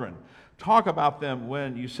children. Talk about them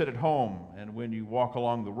when you sit at home and when you walk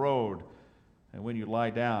along the road and when you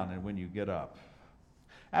lie down and when you get up.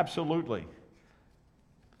 Absolutely.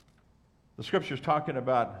 The Scripture's talking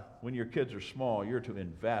about when your kids are small, you're to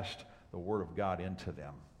invest the Word of God into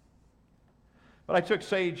them. But I took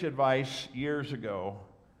sage advice years ago.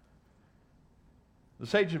 The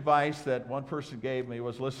sage advice that one person gave me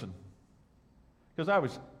was, listen, because I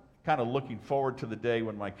was kind of looking forward to the day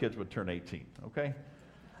when my kids would turn 18, okay?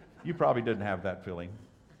 You probably didn't have that feeling.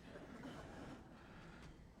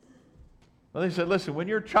 Well, they said, listen, when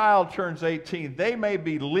your child turns 18, they may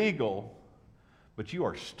be legal, but you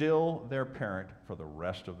are still their parent for the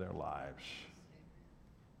rest of their lives.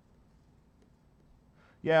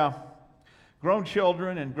 Yeah. Grown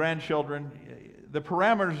children and grandchildren, the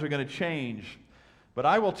parameters are going to change. But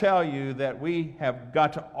I will tell you that we have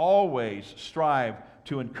got to always strive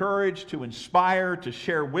to encourage, to inspire, to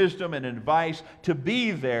share wisdom and advice, to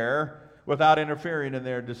be there without interfering in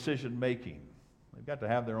their decision making. They've got to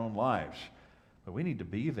have their own lives. But we need to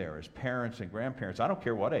be there as parents and grandparents. I don't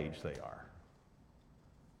care what age they are.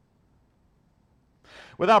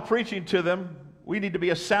 Without preaching to them, we need to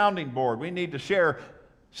be a sounding board. We need to share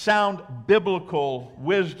sound biblical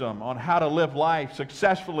wisdom on how to live life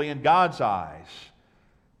successfully in God's eyes.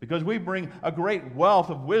 Because we bring a great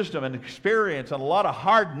wealth of wisdom and experience and a lot of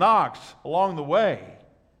hard knocks along the way.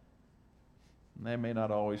 And they may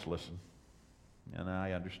not always listen. And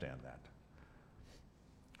I understand that.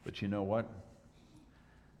 But you know what?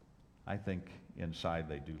 I think inside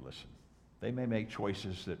they do listen. They may make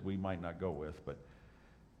choices that we might not go with, but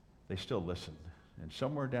they still listen. And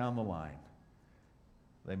somewhere down the line,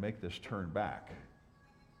 they make this turn back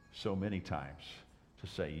so many times to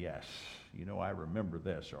say, yes, you know, I remember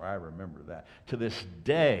this or I remember that. To this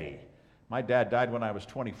day, my dad died when I was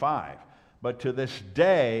 25, but to this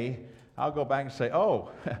day, I'll go back and say, oh,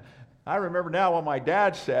 I remember now what my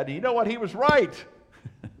dad said. You know what? He was right.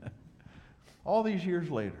 All these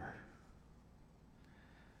years later,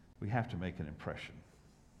 we have to make an impression.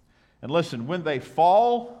 And listen, when they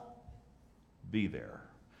fall, be there.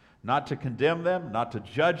 Not to condemn them, not to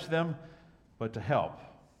judge them, but to help.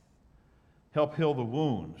 Help heal the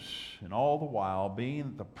wounds, and all the while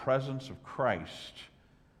being the presence of Christ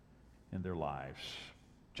in their lives.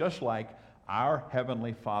 Just like our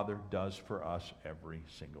Heavenly Father does for us every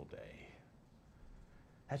single day.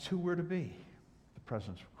 That's who we're to be, the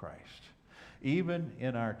presence of Christ. Even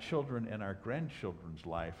in our children and our grandchildren's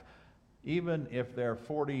life, even if they're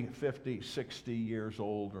 40, 50, 60 years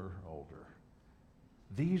old or older.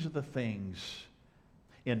 These are the things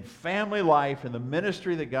in family life, in the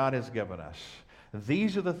ministry that God has given us.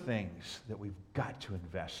 These are the things that we've got to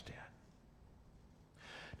invest in.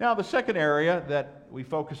 Now, the second area that we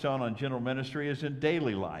focus on general ministry is in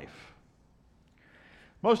daily life.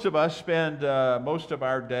 Most of us spend most of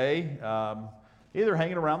our day either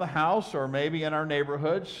hanging around the house or maybe in our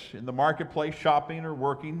neighborhoods, in the marketplace, shopping or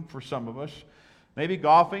working for some of us. Maybe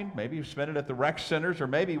golfing, maybe you spend it at the rec centers, or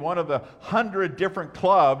maybe one of the 100 different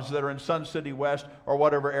clubs that are in Sun City West or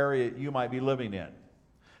whatever area you might be living in.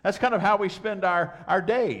 That's kind of how we spend our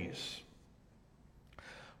days.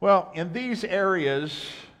 Well, in these areas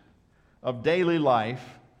of daily life,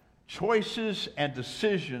 choices and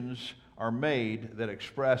decisions are made that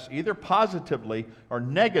express either positively or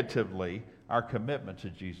negatively our commitment to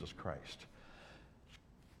Jesus Christ.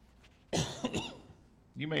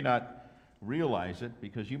 You may not realize it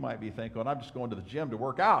because you might be thinking, well, I'm just going to the gym to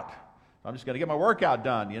work out. I'm just going to get my workout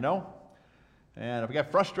done, you know. And if I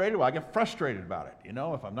get frustrated, well, I get frustrated about it, you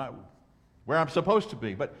know, if I'm not where I'm supposed to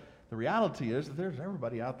be. But the reality is that there's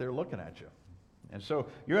everybody out there looking at you. And so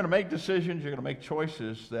you're going to make decisions, you're going to make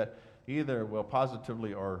choices that either will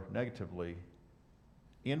positively or negatively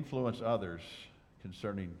influence others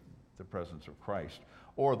concerning the presence of Christ,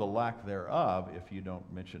 or the lack thereof if you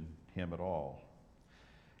don't mention Him at all.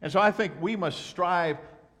 And so I think we must strive,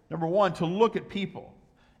 number one, to look at people,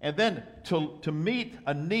 and then to meet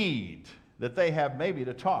a need that they have maybe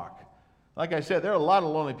to talk. Like I said, there are a lot of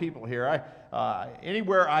lonely people here.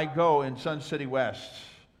 Anywhere I go in Sun City West,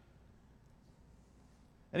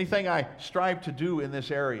 anything I strive to do in this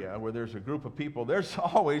area where there's a group of people, there's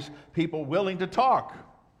always people willing to talk.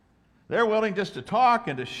 They're willing just to talk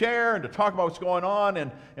and to share and to talk about what's going on,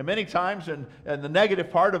 and many times in the negative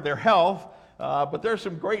part of their health. But there's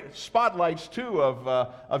some great spotlights, too,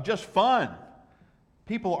 of just fun.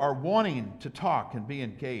 People are wanting to talk and be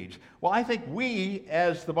engaged. Well, I think we,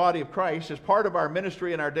 as the body of Christ, as part of our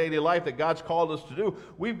ministry and our daily life that God's called us to do,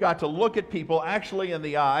 we've got to look at people actually in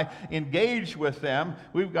the eye, engage with them.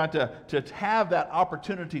 We've got to have that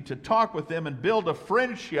opportunity to talk with them and build a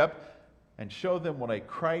friendship and show them what a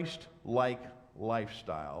Christ-like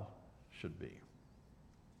lifestyle should be.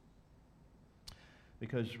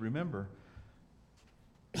 Because remember,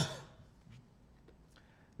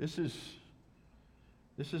 this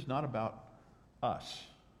is not about us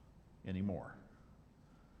anymore.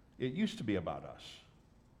 It used to be about us.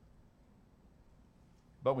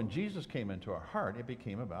 But when Jesus came into our heart, it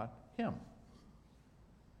became about Him.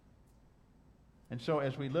 And so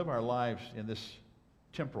as we live our lives in this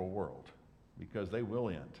temporal world, because they will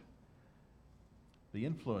end, the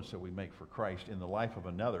influence that we make for Christ in the life of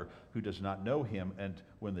another who does not know Him, and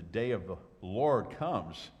when the day of the Lord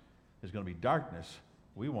comes, is going to be darkness,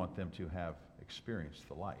 we want them to have experienced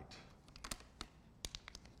the light.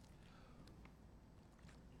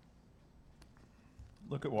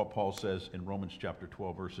 Look at what Paul says in Romans chapter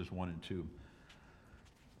 12, verses 1 and 2.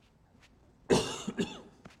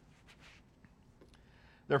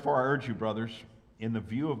 Therefore, I urge you, brothers, in the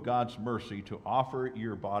view of God's mercy, to offer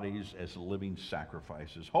your bodies as living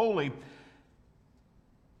sacrifices, holy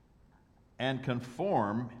and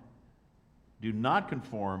do not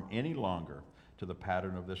conform any longer to the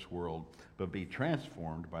pattern of this world, but be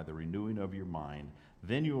transformed by the renewing of your mind.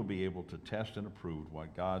 Then you will be able to test and approve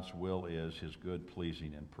what God's will is, his good,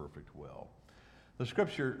 pleasing, and perfect will. The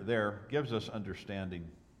scripture there gives us understanding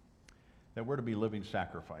that we're to be living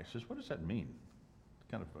sacrifices. What does that mean? It's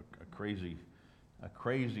kind of a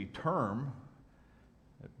crazy term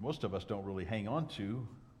that most of us don't really hang on to,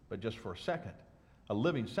 but just for a second. A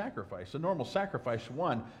living sacrifice. A normal sacrifice,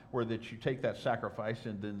 one, where that you take that sacrifice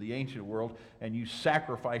in the ancient world and you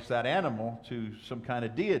sacrifice that animal to some kind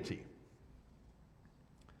of deity.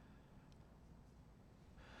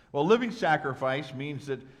 Well, living sacrifice means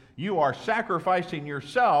that you are sacrificing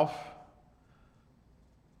yourself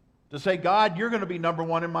to say, God, you're going to be number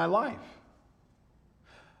one in my life.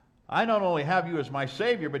 I not only have you as my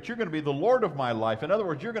Savior, but you're going to be the Lord of my life. In other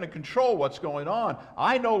words, you're going to control what's going on.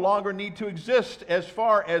 I no longer need to exist as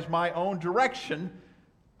far as my own direction.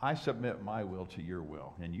 I submit my will to your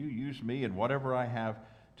will, and you use me and whatever I have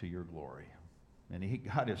to your glory. And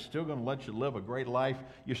God is still going to let you live a great life.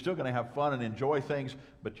 You're still going to have fun and enjoy things,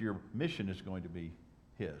 but your mission is going to be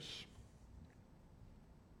his.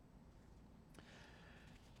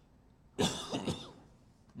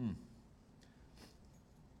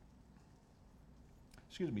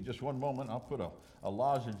 Excuse me, just one moment. I'll put a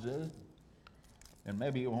lozenge in, and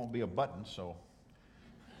maybe it won't be a button, so.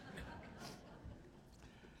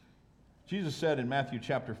 Jesus said in Matthew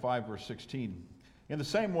chapter 5, verse 16, in the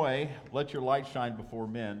same way, let your light shine before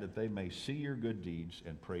men, that they may see your good deeds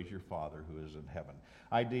and praise your Father who is in heaven.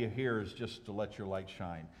 Idea here is just to let your light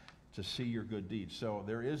shine, to see your good deeds. So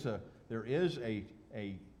there is an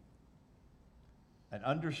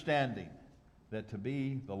understanding that to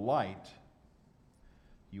be the light,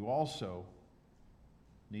 you also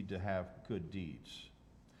need to have good deeds.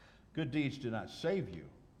 Good deeds do not save you.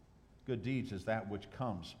 Good deeds is that which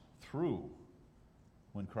comes through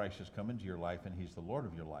when Christ has come into your life and he's the Lord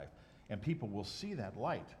of your life. And people will see that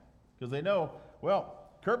light because they know, well,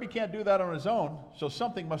 Kirby can't do that on his own, so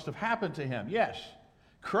something must have happened to him. Yes,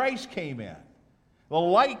 Christ came in. The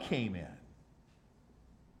light came in.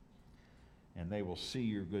 And they will see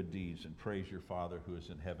your good deeds and praise your Father who is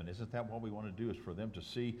in heaven. Isn't that what we want to do, is for them to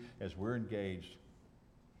see as we're engaged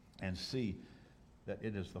and see that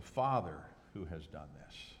it is the Father who has done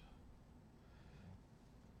this.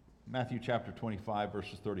 Matthew chapter 25,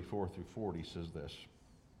 verses 34 through 40 says this.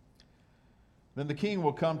 Then the king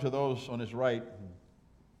will come to those on his right.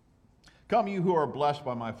 Come, you who are blessed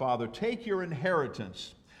by my Father, take your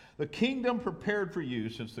inheritance, the kingdom prepared for you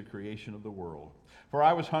since the creation of the world. For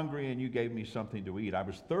I was hungry, and you gave me something to eat. I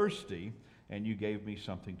was thirsty, and you gave me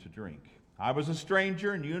something to drink. I was a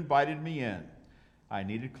stranger, and you invited me in. I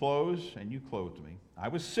needed clothes, and you clothed me. I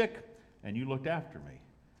was sick, and you looked after me.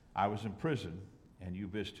 I was in prison, and you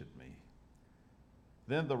visited me.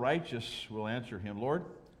 Then the righteous will answer him, Lord,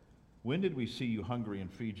 when did we see you hungry and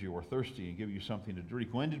feed you, or thirsty and give you something to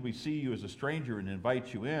drink? When did we see you as a stranger and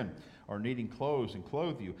invite you in, or needing clothes and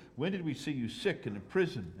clothe you? When did we see you sick and in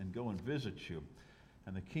prison and go and visit you?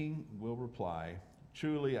 And the king will reply,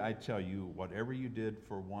 truly I tell you, whatever you did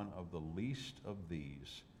for one of the least of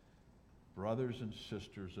these, brothers and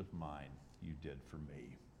sisters of mine, you did for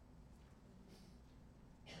me.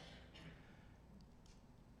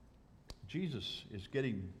 Jesus is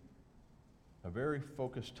getting a very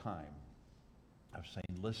focused time of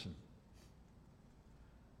saying, listen,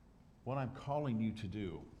 what I'm calling you to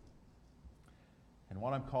do, and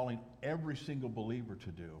what I'm calling every single believer to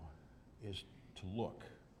do, is to look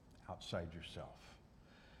outside yourself.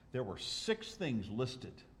 There were 6 things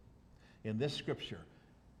listed in this scripture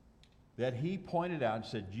that he pointed out and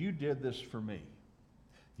said, you did this for me.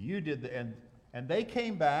 You did and they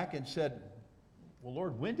came back and said, well,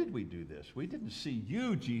 Lord, when did we do this? We didn't see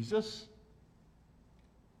you, Jesus.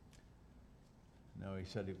 No, he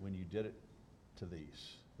said it when you did it to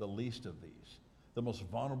these, the least of these, the most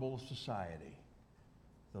vulnerable of society,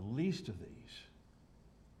 the least of these,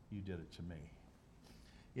 you did it to me.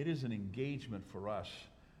 It is an engagement for us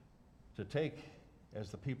to take,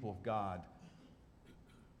 as the people of God,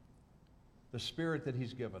 the spirit that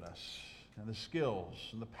he's given us, and the skills,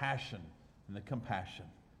 and the passion, and the compassion,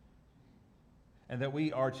 and that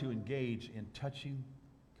we are to engage in touching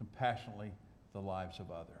compassionately the lives of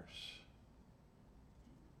others.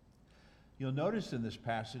 You'll notice in this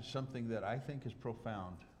passage something that I think is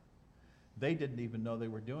profound. They didn't even know they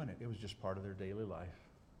were doing it. It was just part of their daily life.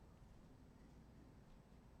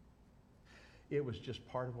 It was just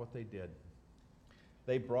part of what they did.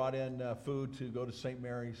 They brought in food to go to St.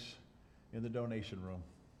 Mary's in the donation room.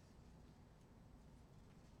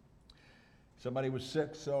 Somebody was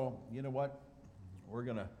sick, so you know what? We're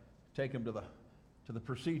going to take them to the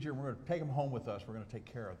procedure. We're going to take them home with us. We're going to take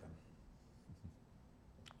care of them.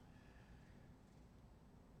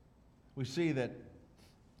 We see that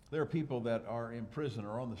there are people that are in prison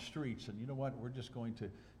or on the streets, and you know what? We're just going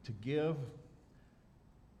to give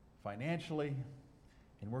financially,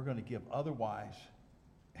 and we're going to give otherwise,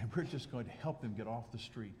 and we're just going to help them get off the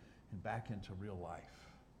street and back into real life.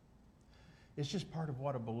 It's just part of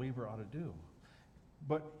what a believer ought to do.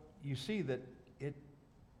 But you see that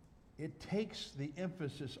it takes the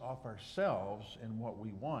emphasis off ourselves and what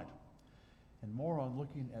we want, and more on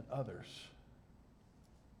looking at others.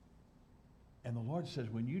 And the Lord says,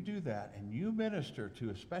 when you do that and you minister to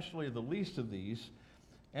especially the least of these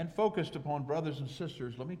and focused upon brothers and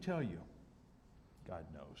sisters, let me tell you, God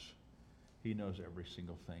knows. He knows every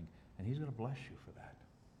single thing, and He's going to bless you for that.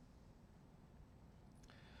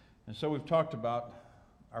 And so we've talked about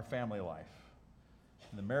our family life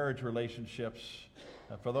and the marriage relationships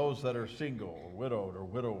for those that are single or widowed or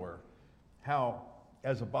widower, how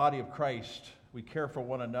as a body of Christ we care for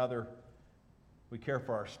one another. We care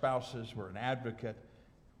for our spouses. We're an advocate.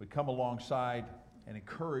 We come alongside and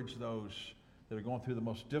encourage those that are going through the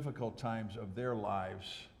most difficult times of their lives.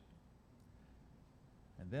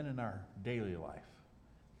 And then in our daily life,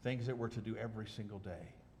 things that we're to do every single day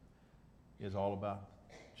is all about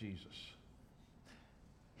Jesus.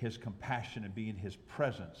 His compassion and being His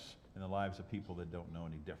presence in the lives of people that don't know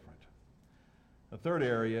any different. The third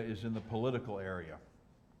area is in the political area.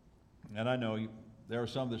 And I know there are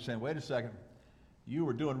some that are saying, wait a second, you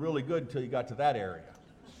were doing really good until you got to that area.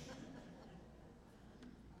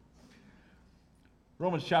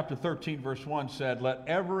 Romans chapter 13, verse 1 said, let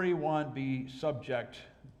everyone be subject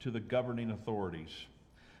to the governing authorities.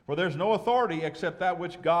 For there's no authority except that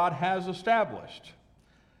which God has established.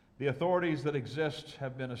 The authorities that exist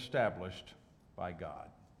have been established by God.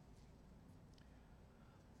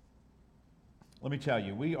 Let me tell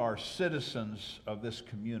you, we are citizens of this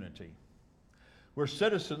community. We're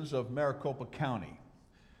citizens of Maricopa County.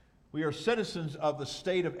 We are citizens of the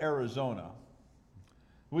state of Arizona.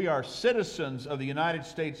 We are citizens of the United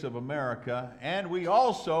States of America, and we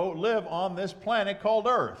also live on this planet called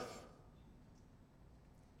Earth.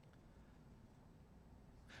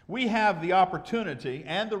 We have the opportunity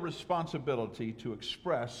and the responsibility to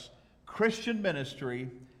express Christian ministry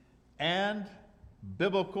and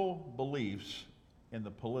biblical beliefs in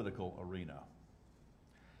the political arena.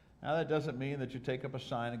 Now, that doesn't mean that you take up a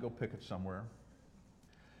sign and go pick it somewhere.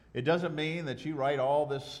 It doesn't mean that you write all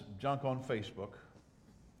this junk on Facebook.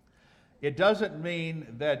 It doesn't mean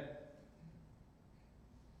that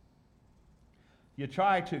you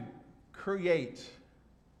try to create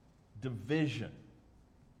division.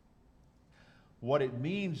 What it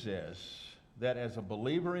means is that as a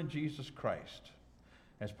believer in Jesus Christ,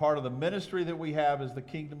 as part of the ministry that we have as the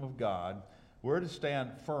kingdom of God, we're to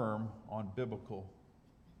stand firm on biblical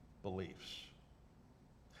beliefs,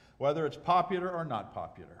 whether it's popular or not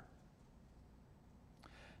popular.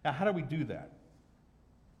 Now, how do we do that?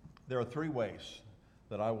 There are three ways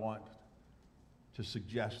that I want to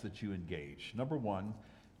suggest that you engage. Number one,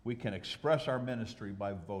 we can express our ministry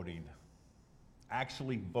by voting,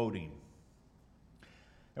 actually voting.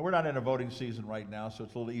 And we're not in a voting season right now, so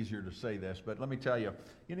it's a little easier to say this, but let me tell you,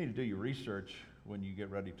 you need to do your research when you get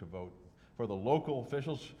ready to vote. For the local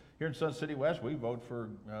officials here in Sun City West, we vote for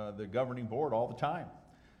the governing board all the time.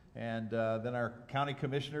 And then our county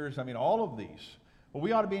commissioners, all of these. Well,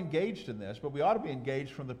 we ought to be engaged in this, but we ought to be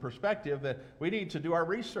engaged from the perspective that we need to do our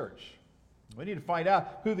research. We need to find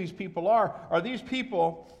out who these people are. Are these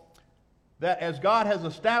people that, as God has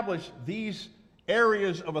established these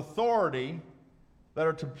areas of authority that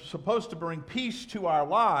are supposed to bring peace to our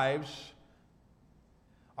lives,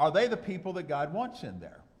 are they the people that God wants in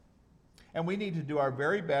there? And we need to do our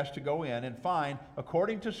very best to go in and find,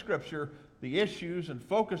 according to Scripture, the issues and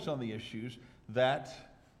focus on the issues that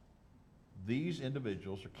these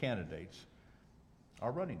individuals or candidates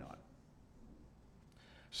are running on.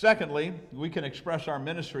 Secondly, we can express our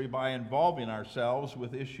ministry by involving ourselves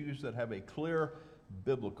with issues that have a clear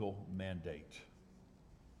biblical mandate.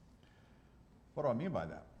 What do I mean by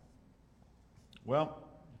that? Well,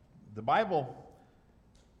 the Bible,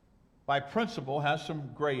 by principle, has some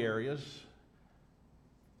gray areas,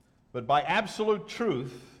 but by absolute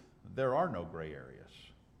truth, there are no gray areas.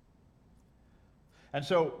 And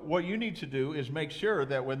so what you need to do is make sure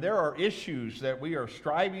that when there are issues that we are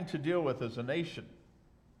striving to deal with as a nation,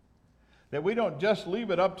 that we don't just leave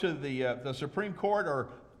it up to the Supreme Court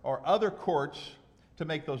or other courts to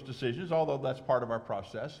make those decisions, although that's part of our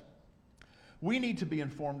process. We need to be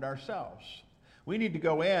informed ourselves. We need to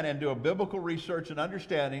go in and do a biblical research and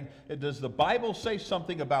understanding. Does the Bible say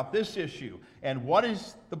something about this issue? And what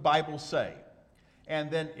does the Bible say? And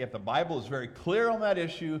then if the Bible is very clear on that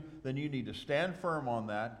issue, then you need to stand firm on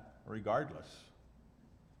that regardless.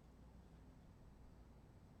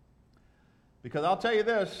 Because I'll tell you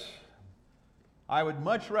this, I would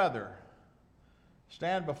much rather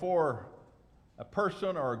stand before a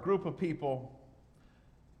person or a group of people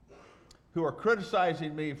who are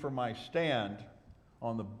criticizing me for my stand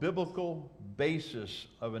on the biblical basis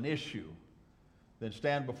of an issue than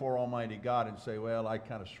stand before Almighty God and say, well, I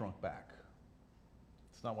kind of shrunk back.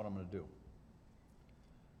 It's not what I'm going to do.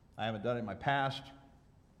 I haven't done it in my past,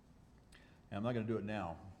 and I'm not going to do it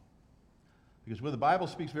now. Because when the Bible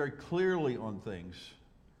speaks very clearly on things,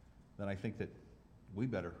 then I think that we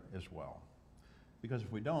better as well. Because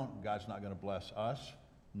if we don't, God's not going to bless us,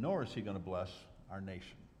 nor is He going to bless our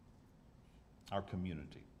nation, our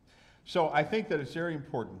community. So I think that it's very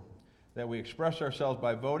important that we express ourselves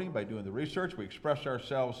by voting, by doing the research. We express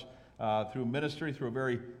ourselves through ministry, through a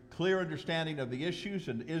very clear understanding of the issues.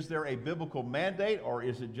 And is there a biblical mandate, or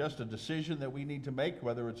is it just a decision that we need to make,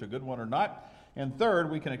 whether it's a good one or not? And third,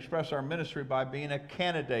 we can express our ministry by being a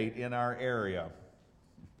candidate in our area.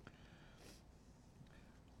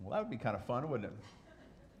 Well, that would be kind of fun, wouldn't it?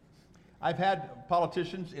 I've had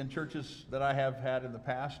politicians in churches that I have had in the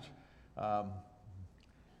past.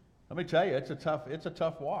 Let me tell you, it's a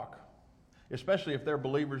tough walk, especially if they're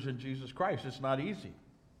believers in Jesus Christ. It's not easy.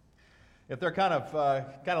 If they're kind of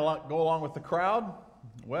go along with the crowd,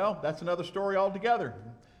 well, that's another story altogether.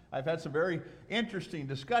 I've had some very interesting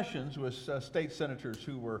discussions with state senators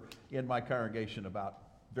who were in my congregation about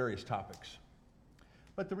various topics.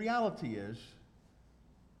 But the reality is,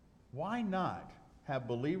 why not have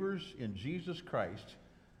believers in Jesus Christ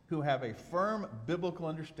who have a firm biblical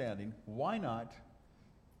understanding, why not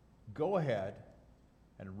go ahead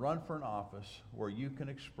and run for an office where you can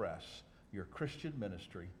express your Christian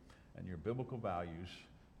ministry and your biblical values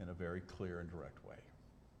in a very clear and direct way?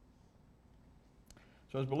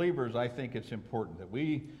 So as believers, I think it's important that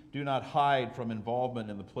we do not hide from involvement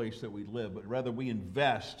in the place that we live, but rather we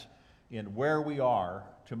invest in where we are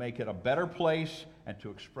to make it a better place and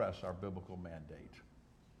to express our biblical mandate.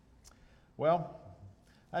 Well,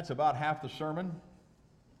 that's about half the sermon.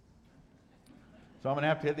 So I'm going to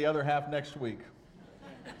have to hit the other half next week.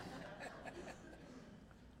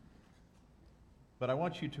 But I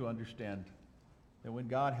want you to understand that when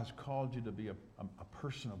God has called you to be a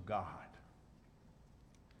person of God,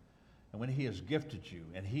 and when He has gifted you,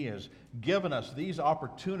 and He has given us these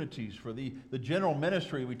opportunities for the general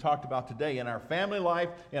ministry we talked about today in our family life,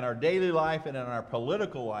 in our daily life, and in our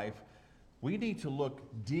political life, we need to look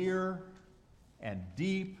dear and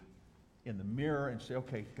deep in the mirror and say,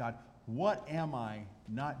 okay, God, what am I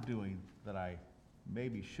not doing that I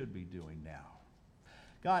maybe should be doing now?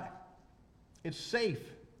 God, it's safe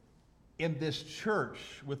in this church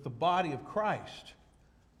with the body of Christ,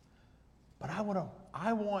 but I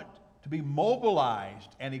want to be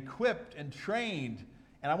mobilized and equipped and trained,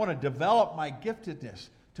 and I want to develop my giftedness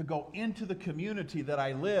to go into the community that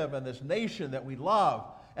I live and this nation that we love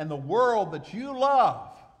and the world that you love.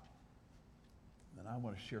 And I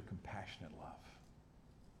want to share compassionate love.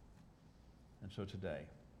 And so today,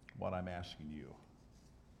 what I'm asking you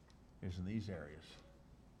is in these areas,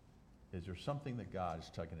 is there something that God is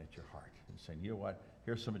tugging at your heart and saying, you know what,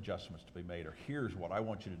 here's some adjustments to be made, or here's what I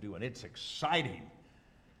want you to do, and it's exciting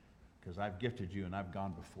because I've gifted you and I've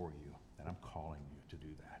gone before you, and I'm calling you to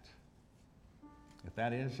do that. If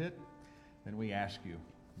that is it, then we ask you,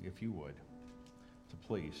 if you would, to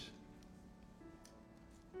please,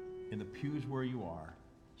 in the pews where you are,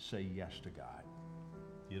 say yes to God.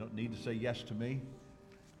 You don't need to say yes to me,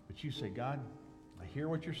 but you say, God, I hear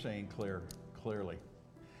what you're saying clearly.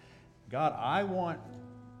 God, I want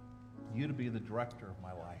you to be the director of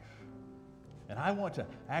my life. And I want to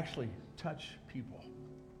actually touch people.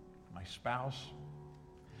 My spouse.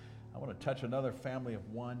 I want to touch another family of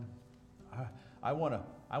one. I want to,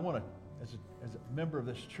 as a member of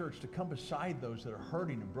this church, to come beside those that are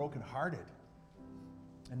hurting and brokenhearted,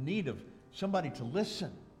 in need of somebody to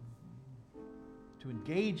listen, to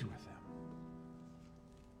engage with them.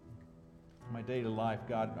 In my daily life,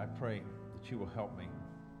 God, I pray that you will help me.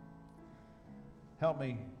 Help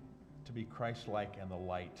me to be Christ-like and the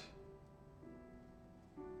light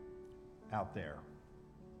out there,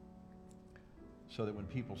 so that when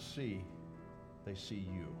people see, they see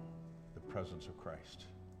you, the presence of Christ.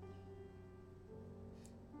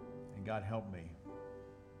 And God, help me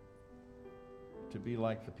to be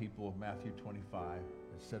like the people of Matthew 25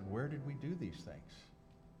 that said, where did we do these things?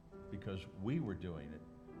 Because we were doing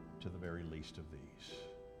it to the very least of these.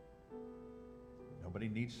 Nobody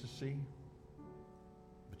needs to see,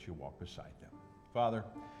 but you walk beside them. Father,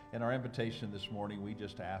 in our invitation this morning, we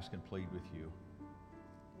just ask and plead with you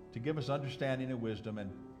to give us understanding and wisdom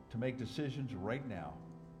and to make decisions right now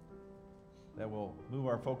that will move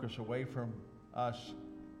our focus away from us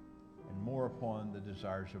and more upon the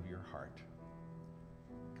desires of your heart,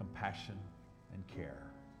 compassion and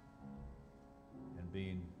care, and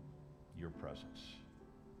being your presence.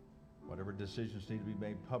 Whatever decisions need to be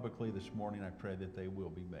made publicly this morning, I pray that they will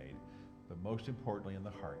be made. But most importantly, in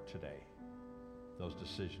the heart today, those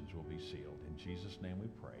decisions will be sealed. In Jesus' name we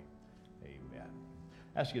pray. Amen.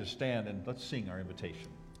 I ask you to stand and let's sing our invitation.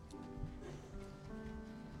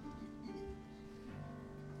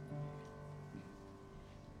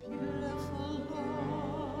 Beautiful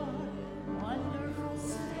Lord, wonderful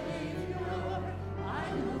Savior,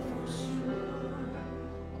 I know for sure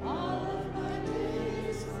all of my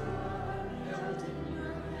days are held in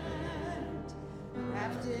your hand,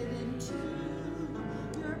 grafted into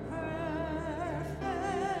your perfect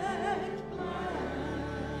plan.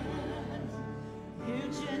 You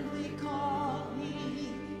gently call me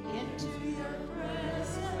into your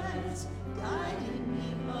presence, guiding me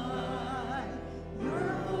by your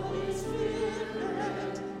Holy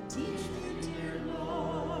Spirit. Teach me, dear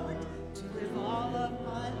Lord, to live all of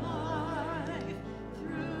my life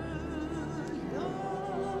through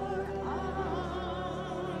your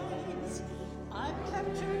eyes. I'm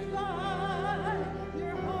captured by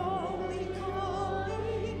your holy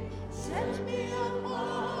calling. Set me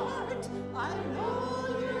apart. I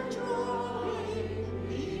know you're drawing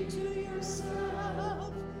me to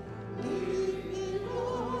yourself. Lead me,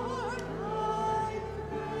 Lord, I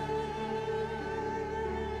pray.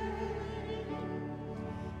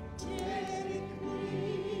 Take me,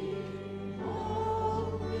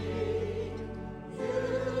 mold me,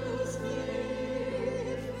 use me,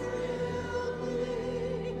 fill me.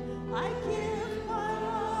 I give my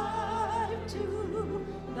life to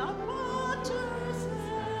the potter's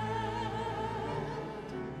hand.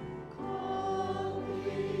 Call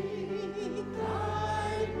me,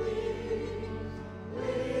 guide me,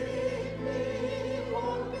 lead me,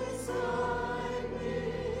 walk beside me.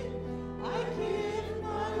 I give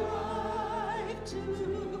my life to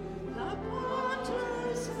the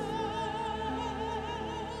potter's hand.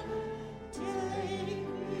 Take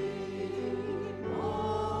me,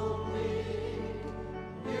 mold me,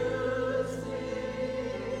 use me,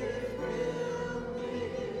 fill me.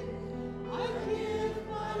 I give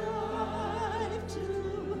my life to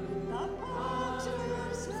the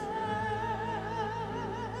potter's hand.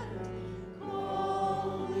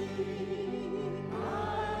 Call me,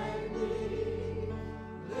 guide me,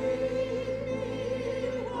 lead me,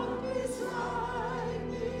 walk beside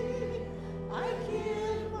me. I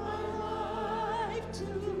give my life to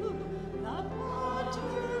the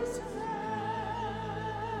potter's hand.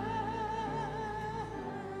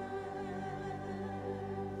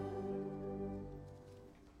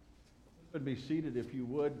 Would be seated if you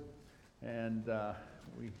would, and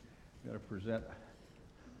we're going to present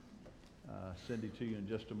Cindy to you in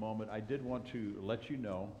just a moment. I did want to let you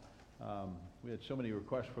know we had so many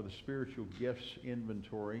requests for the spiritual gifts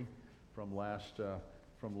inventory from last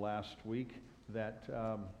week that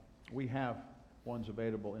we have ones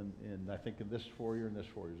available in I think in this foyer and this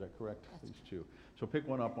foyer. Is that correct? These two. So pick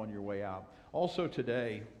one up on your way out. Also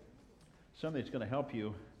today, something that's going to help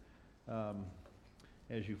you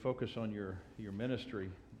as you focus on your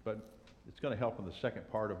ministry, but it's going to help in the second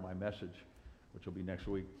part of my message, which will be next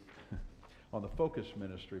week, on the focus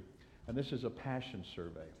ministry. And this is a passion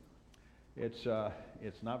survey. It's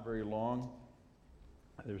not very long.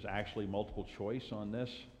 There's actually multiple choice on this,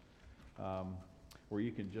 where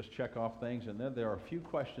you can just check off things, and then there are a few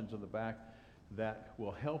questions in the back that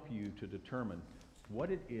will help you to determine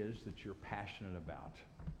what it is that you're passionate about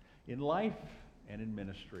in life and in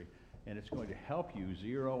ministry. And it's going to help you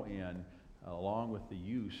zero in, along with the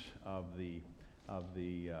use of the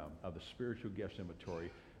spiritual gifts inventory,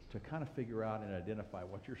 to kind of figure out and identify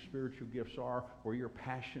what your spiritual gifts are, where your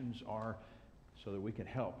passions are, so that we can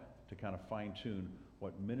help to kind of fine-tune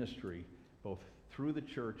what ministry, both through the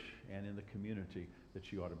church and in the community,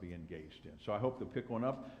 that you ought to be engaged in. So I hope to pick one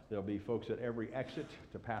up. There'll be folks at every exit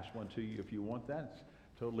to pass one to you if you want that.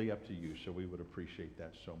 It's totally up to you, so we would appreciate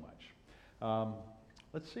that so much.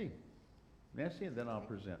 Let's see. Nancy, and then I'll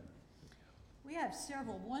present. We have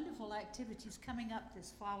several wonderful activities coming up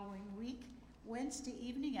this following week. Wednesday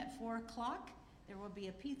evening at 4 o'clock, there will be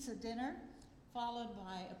a pizza dinner, followed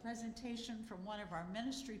by a presentation from one of our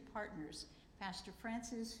ministry partners. Pastor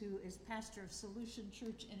Francis, who is pastor of Solution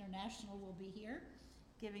Church International, will be here.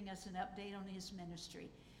 giving us an update on his ministry.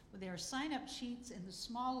 There are sign-up sheets in the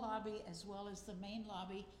small lobby as well as the main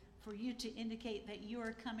lobby for you to indicate that you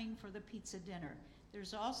are coming for the pizza dinner.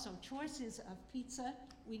 There's also choices of pizza.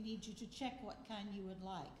 We need you to check what kind you would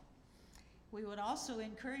like. We would also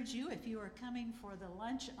encourage you, if you are coming for the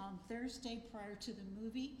lunch on Thursday prior to the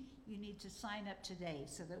movie, you need to sign up today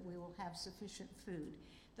so that we will have sufficient food.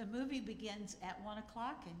 The movie begins at 1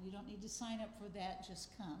 o'clock, and you don't need to sign up for that,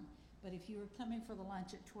 just come. But if you are coming for the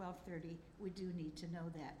lunch at 12:30, we do need to know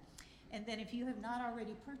that. And then if you have not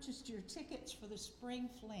already purchased your tickets for the Spring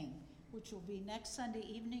Fling, which will be next Sunday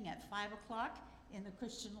evening at 5 o'clock in the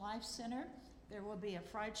Christian Life Center, there will be a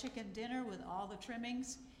fried chicken dinner with all the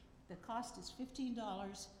trimmings. The cost is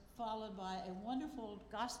 $15, followed by a wonderful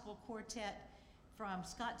gospel quartet from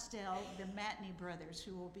Scottsdale, the Matney Brothers,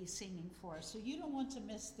 who will be singing for us. So you don't want to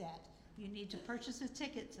miss that. You need to purchase a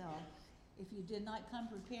ticket, though. If you did not come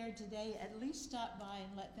prepared today, at least stop by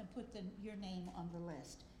and let them put your name on the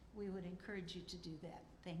list. We would encourage you to do that.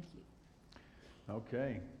 Thank you.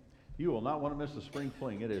 Okay. You will not want to miss the Spring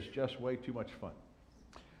Fling. It is just way too much fun.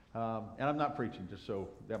 And I'm not preaching, just so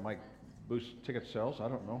that might boost ticket sales. I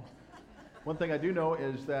don't know. One thing I do know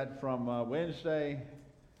is that from Wednesday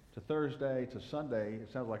to Thursday to Sunday,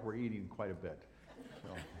 it sounds like we're eating quite a bit. So,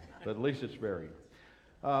 but at least it's varied.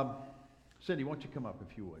 Cindy, why don't you come up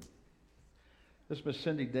if you would? This is Miss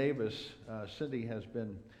Cindy Davis. Cindy has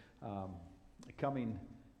been coming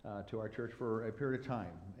to our church for a period of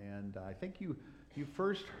time. And I think you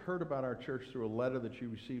first heard about our church through a letter that you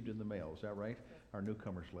received in the mail. Is that right? Our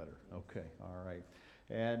newcomer's letter. Okay, all right.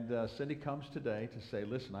 And Cindy comes today to say,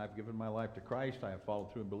 listen, I've given my life to Christ. I have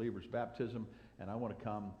followed through in believer's baptism, and I want to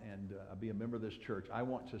come and be a member of this church. I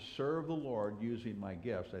want to serve the Lord using my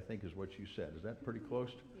gifts, I think is what you said. Is that pretty close?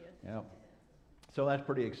 Yes. Yeah. So that's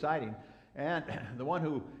pretty exciting. And the one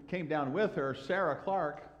who came down with her, Sarah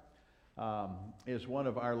Clark, is one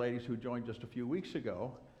of our ladies who joined just a few weeks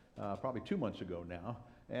ago, probably 2 months ago now.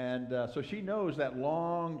 And so she knows that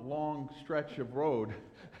long, long stretch of road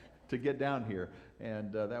to get down here.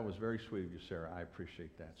 And that was very sweet of you, Sarah. I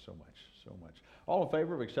appreciate that so much, so much. All in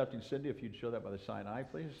favor of accepting Cindy, if you'd show that by the sign aye,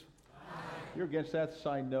 please. Aye. You're against that,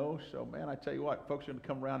 sign no. So, man, I tell you what, folks are going to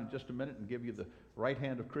come around in just a minute and give you the right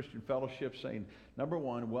hand of Christian fellowship, saying, number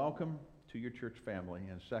one, welcome to your church family.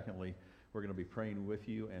 And secondly, we're going to be praying with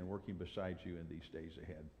you and working beside you in these days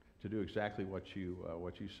ahead to do exactly what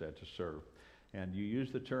you said, to serve. And you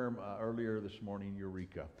used the term earlier this morning,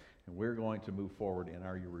 Eureka. And we're going to move forward in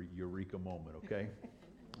our Eureka moment, okay?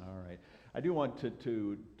 All right. I do want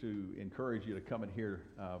to encourage you to come and hear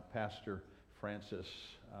Pastor Francis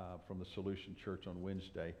from the Solution Church on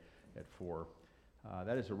Wednesday at 4.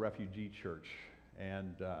 That is a refugee church,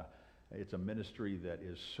 and it's a ministry that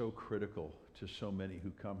is so critical to so many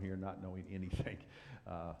who come here not knowing anything.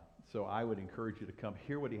 So I would encourage you to come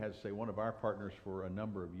hear what he has to say. One of our partners for a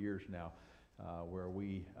number of years now, where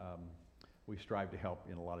we strive to help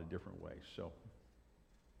in a lot of different ways. So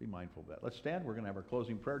be mindful of that. Let's stand. We're going to have our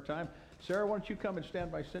closing prayer time. Sarah, why don't you come and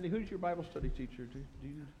stand by Cindy? Who's your Bible study teacher? Do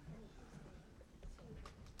you?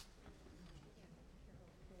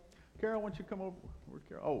 Carol, why don't you come over? Where's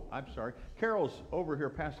Carol? Oh, I'm sorry. Carol's over here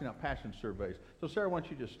passing out passion surveys. So Sarah, why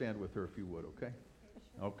don't you just stand with her if you would, okay?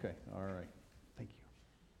 Okay, all right. Thank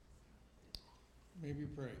you. May we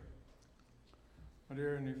pray. Our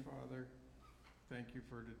dear Heavenly Father, thank you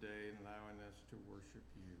for today and allowing us to worship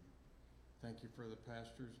you. Thank you for the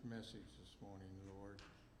pastor's message this morning, Lord.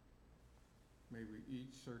 May we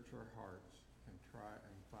each search our hearts and try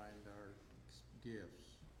and find our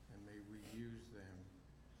gifts, and may we use them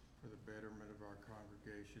for the betterment of our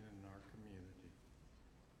congregation and our community.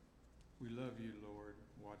 We love you, Lord.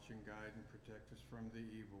 Watch and guide and protect us from the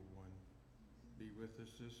evil one. Be with us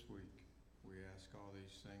this week. We ask all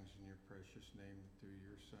these things in your precious name through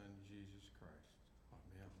your Son, Jesus Christ.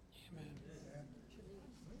 Amen. Amen.